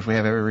 Of course, we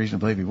have every reason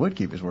to believe he would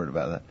keep his word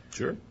about that.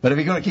 Sure. But if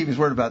he's going to keep his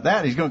word about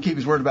that, he's going to keep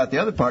his word about the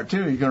other part,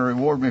 too. He's going to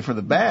reward me for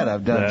the bad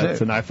I've done, too.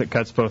 It's a knife that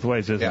cuts both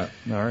ways, isn't it?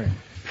 All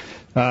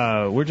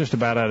right. We're just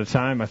about out of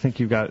time. I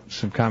think you've got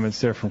some comments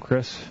there from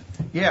Chris.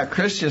 Yeah,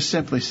 Chris just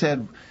simply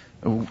said,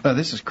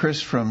 this is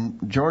Chris from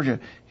Georgia.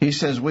 He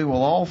says, we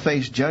will all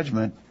face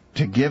judgment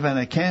to give an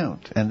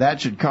account, and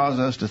that should cause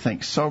us to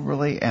think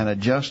soberly and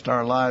adjust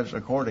our lives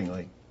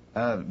accordingly.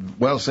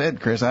 Well said,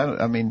 Chris.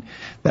 I mean,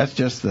 that's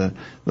just the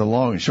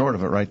long and short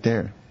of it right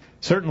there.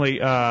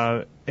 Certainly,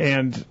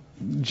 and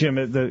Jim,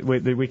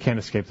 we can't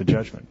escape the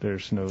judgment.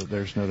 There's no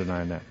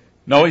denying that.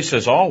 No, he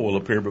says all will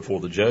appear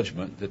before the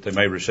judgment, that they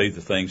may receive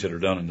the things that are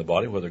done in the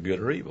body, whether good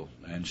or evil.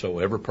 And so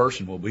every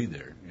person will be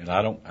there. And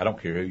I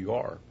don't care who you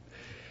are.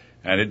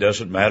 And it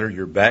doesn't matter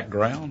your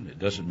background. It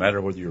doesn't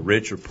matter whether you're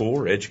rich or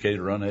poor, educated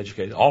or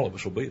uneducated. All of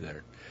us will be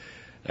there.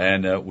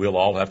 And we'll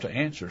all have to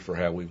answer for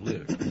how we've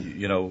lived.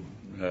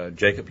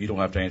 Jacob, you don't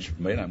have to answer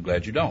for me, and I'm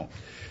glad you don't.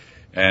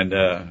 And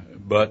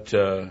but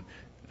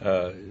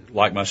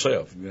like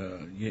myself,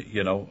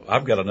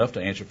 I've got enough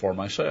to answer for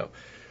myself.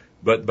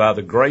 But by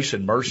the grace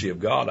and mercy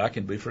of God, I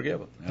can be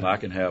forgiven, and I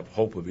can have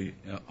hope of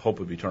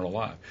eternal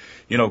life.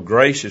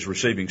 Grace is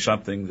receiving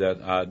something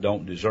that I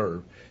don't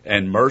deserve,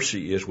 and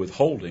mercy is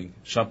withholding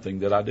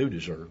something that I do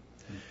deserve.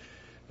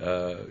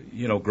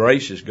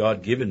 Grace is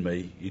God giving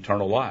me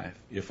eternal life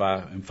if I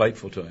am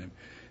faithful to him.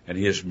 and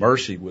His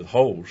mercy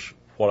withholds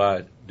what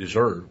I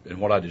deserve, and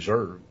what I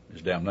deserve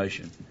is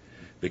damnation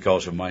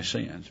because of my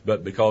sins.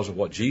 But because of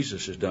what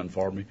Jesus has done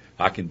for me,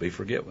 I can be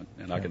forgiven,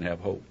 and I can have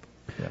hope.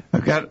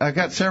 I've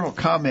got several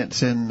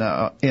comments in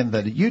the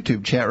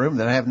YouTube chat room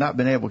that I have not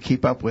been able to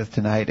keep up with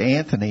tonight.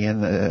 Anthony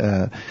in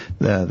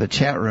the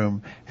chat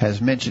room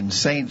has mentioned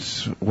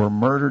saints were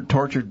murdered,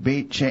 tortured,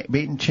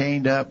 beaten,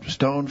 chained up,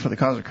 stoned for the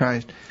cause of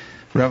Christ.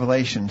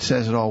 Revelation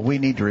says it all. We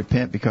need to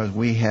repent because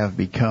we have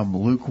become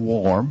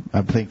lukewarm.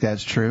 I think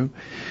that's true.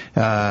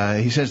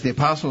 He says the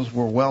apostles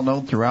were well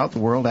known throughout the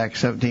world, Acts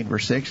 17,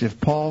 verse 6.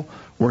 If Paul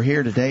were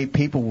here today,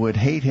 people would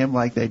hate him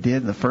like they did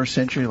in the first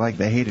century, like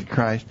they hated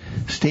Christ.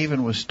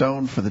 Stephen was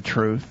stoned for the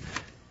truth.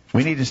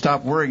 We need to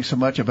stop worrying so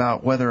much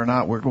about whether or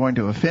not we're going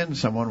to offend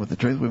someone with the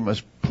truth. We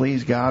must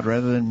please God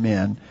rather than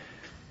men.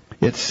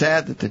 It's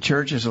sad that the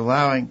church is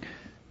allowing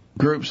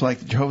groups like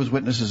the Jehovah's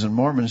Witnesses and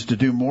Mormons to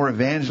do more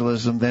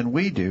evangelism than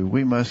we do.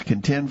 We must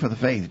contend for the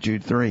faith,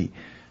 Jude 3.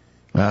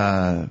 Be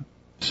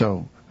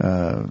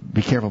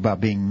careful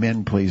about being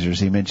men pleasers,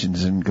 he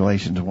mentions in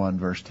Galatians 1,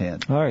 verse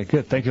 10. All right,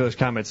 good. Thank you for those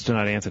comments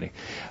tonight, Anthony.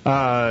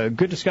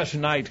 Good discussion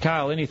tonight.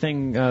 Kyle,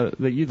 anything that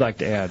you'd like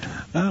to add?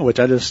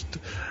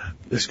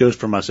 This goes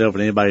for myself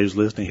and anybody who's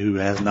listening who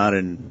has not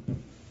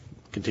and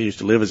continues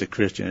to live as a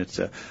Christian.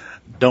 It's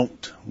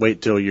don't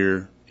wait till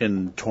you're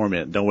in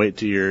torment. Don't wait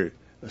till you're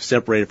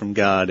separated from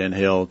God in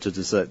hell to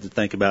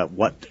think about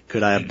what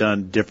could I have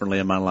done differently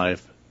in my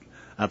life.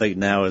 I think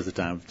now is the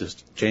time.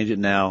 Just change it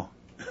now.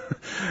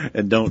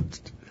 And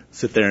don't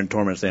sit there in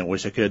torment saying,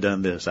 wish I could have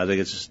done this. I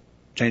think it's just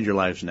change your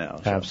lives now.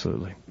 So.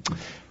 Absolutely.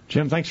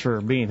 Jim, thanks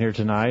for being here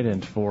tonight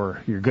and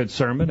for your good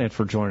sermon and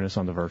for joining us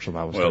on the Virtual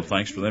Bible Study. Well,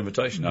 thanks for the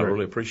invitation. I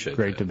really appreciate it.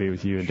 Great to be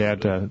with you. And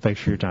Dad,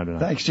 thanks for your time tonight.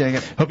 Thanks,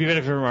 Jacob. Hope you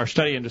benefit from our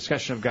study and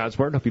discussion of God's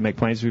Word. Hope you make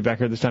plans to be back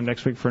here this time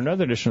next week for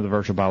another edition of the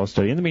Virtual Bible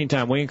Study. In the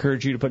meantime, we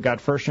encourage you to put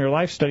God first in your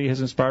life, study His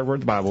inspired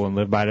Word, the Bible, and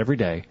live by it every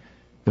day.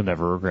 You'll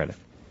never regret it.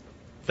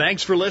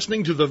 Thanks for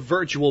listening to the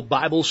Virtual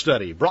Bible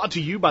Study, brought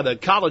to you by the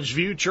College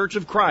View Church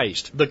of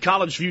Christ. The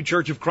College View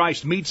Church of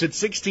Christ meets at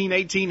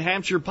 1618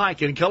 Hampshire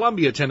Pike in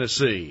Columbia,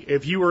 Tennessee.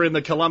 If you are in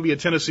the Columbia,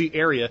 Tennessee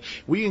area,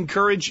 we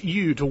encourage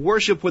you to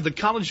worship with the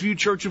College View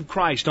Church of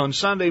Christ on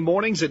Sunday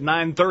mornings at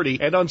 9:30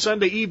 and on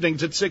Sunday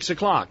evenings at 6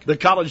 o'clock. The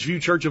College View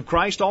Church of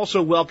Christ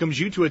also welcomes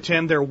you to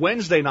attend their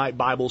Wednesday night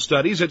Bible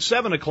studies at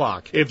 7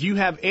 o'clock. If you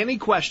have any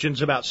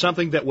questions about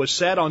something that was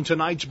said on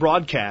tonight's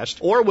broadcast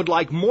or would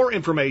like more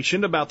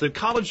information about the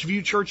College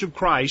View Church of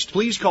Christ,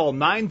 please call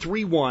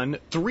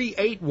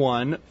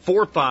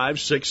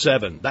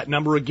 931-381-4567. That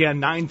number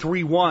again,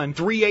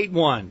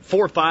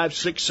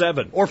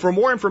 931-381-4567. Or for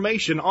more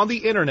information on the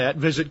internet,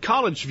 visit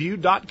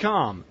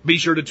collegeview.com. Be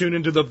sure to tune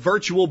into the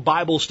Virtual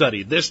Bible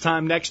Study this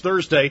time next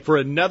Thursday for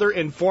another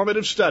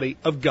informative study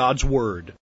of God's Word.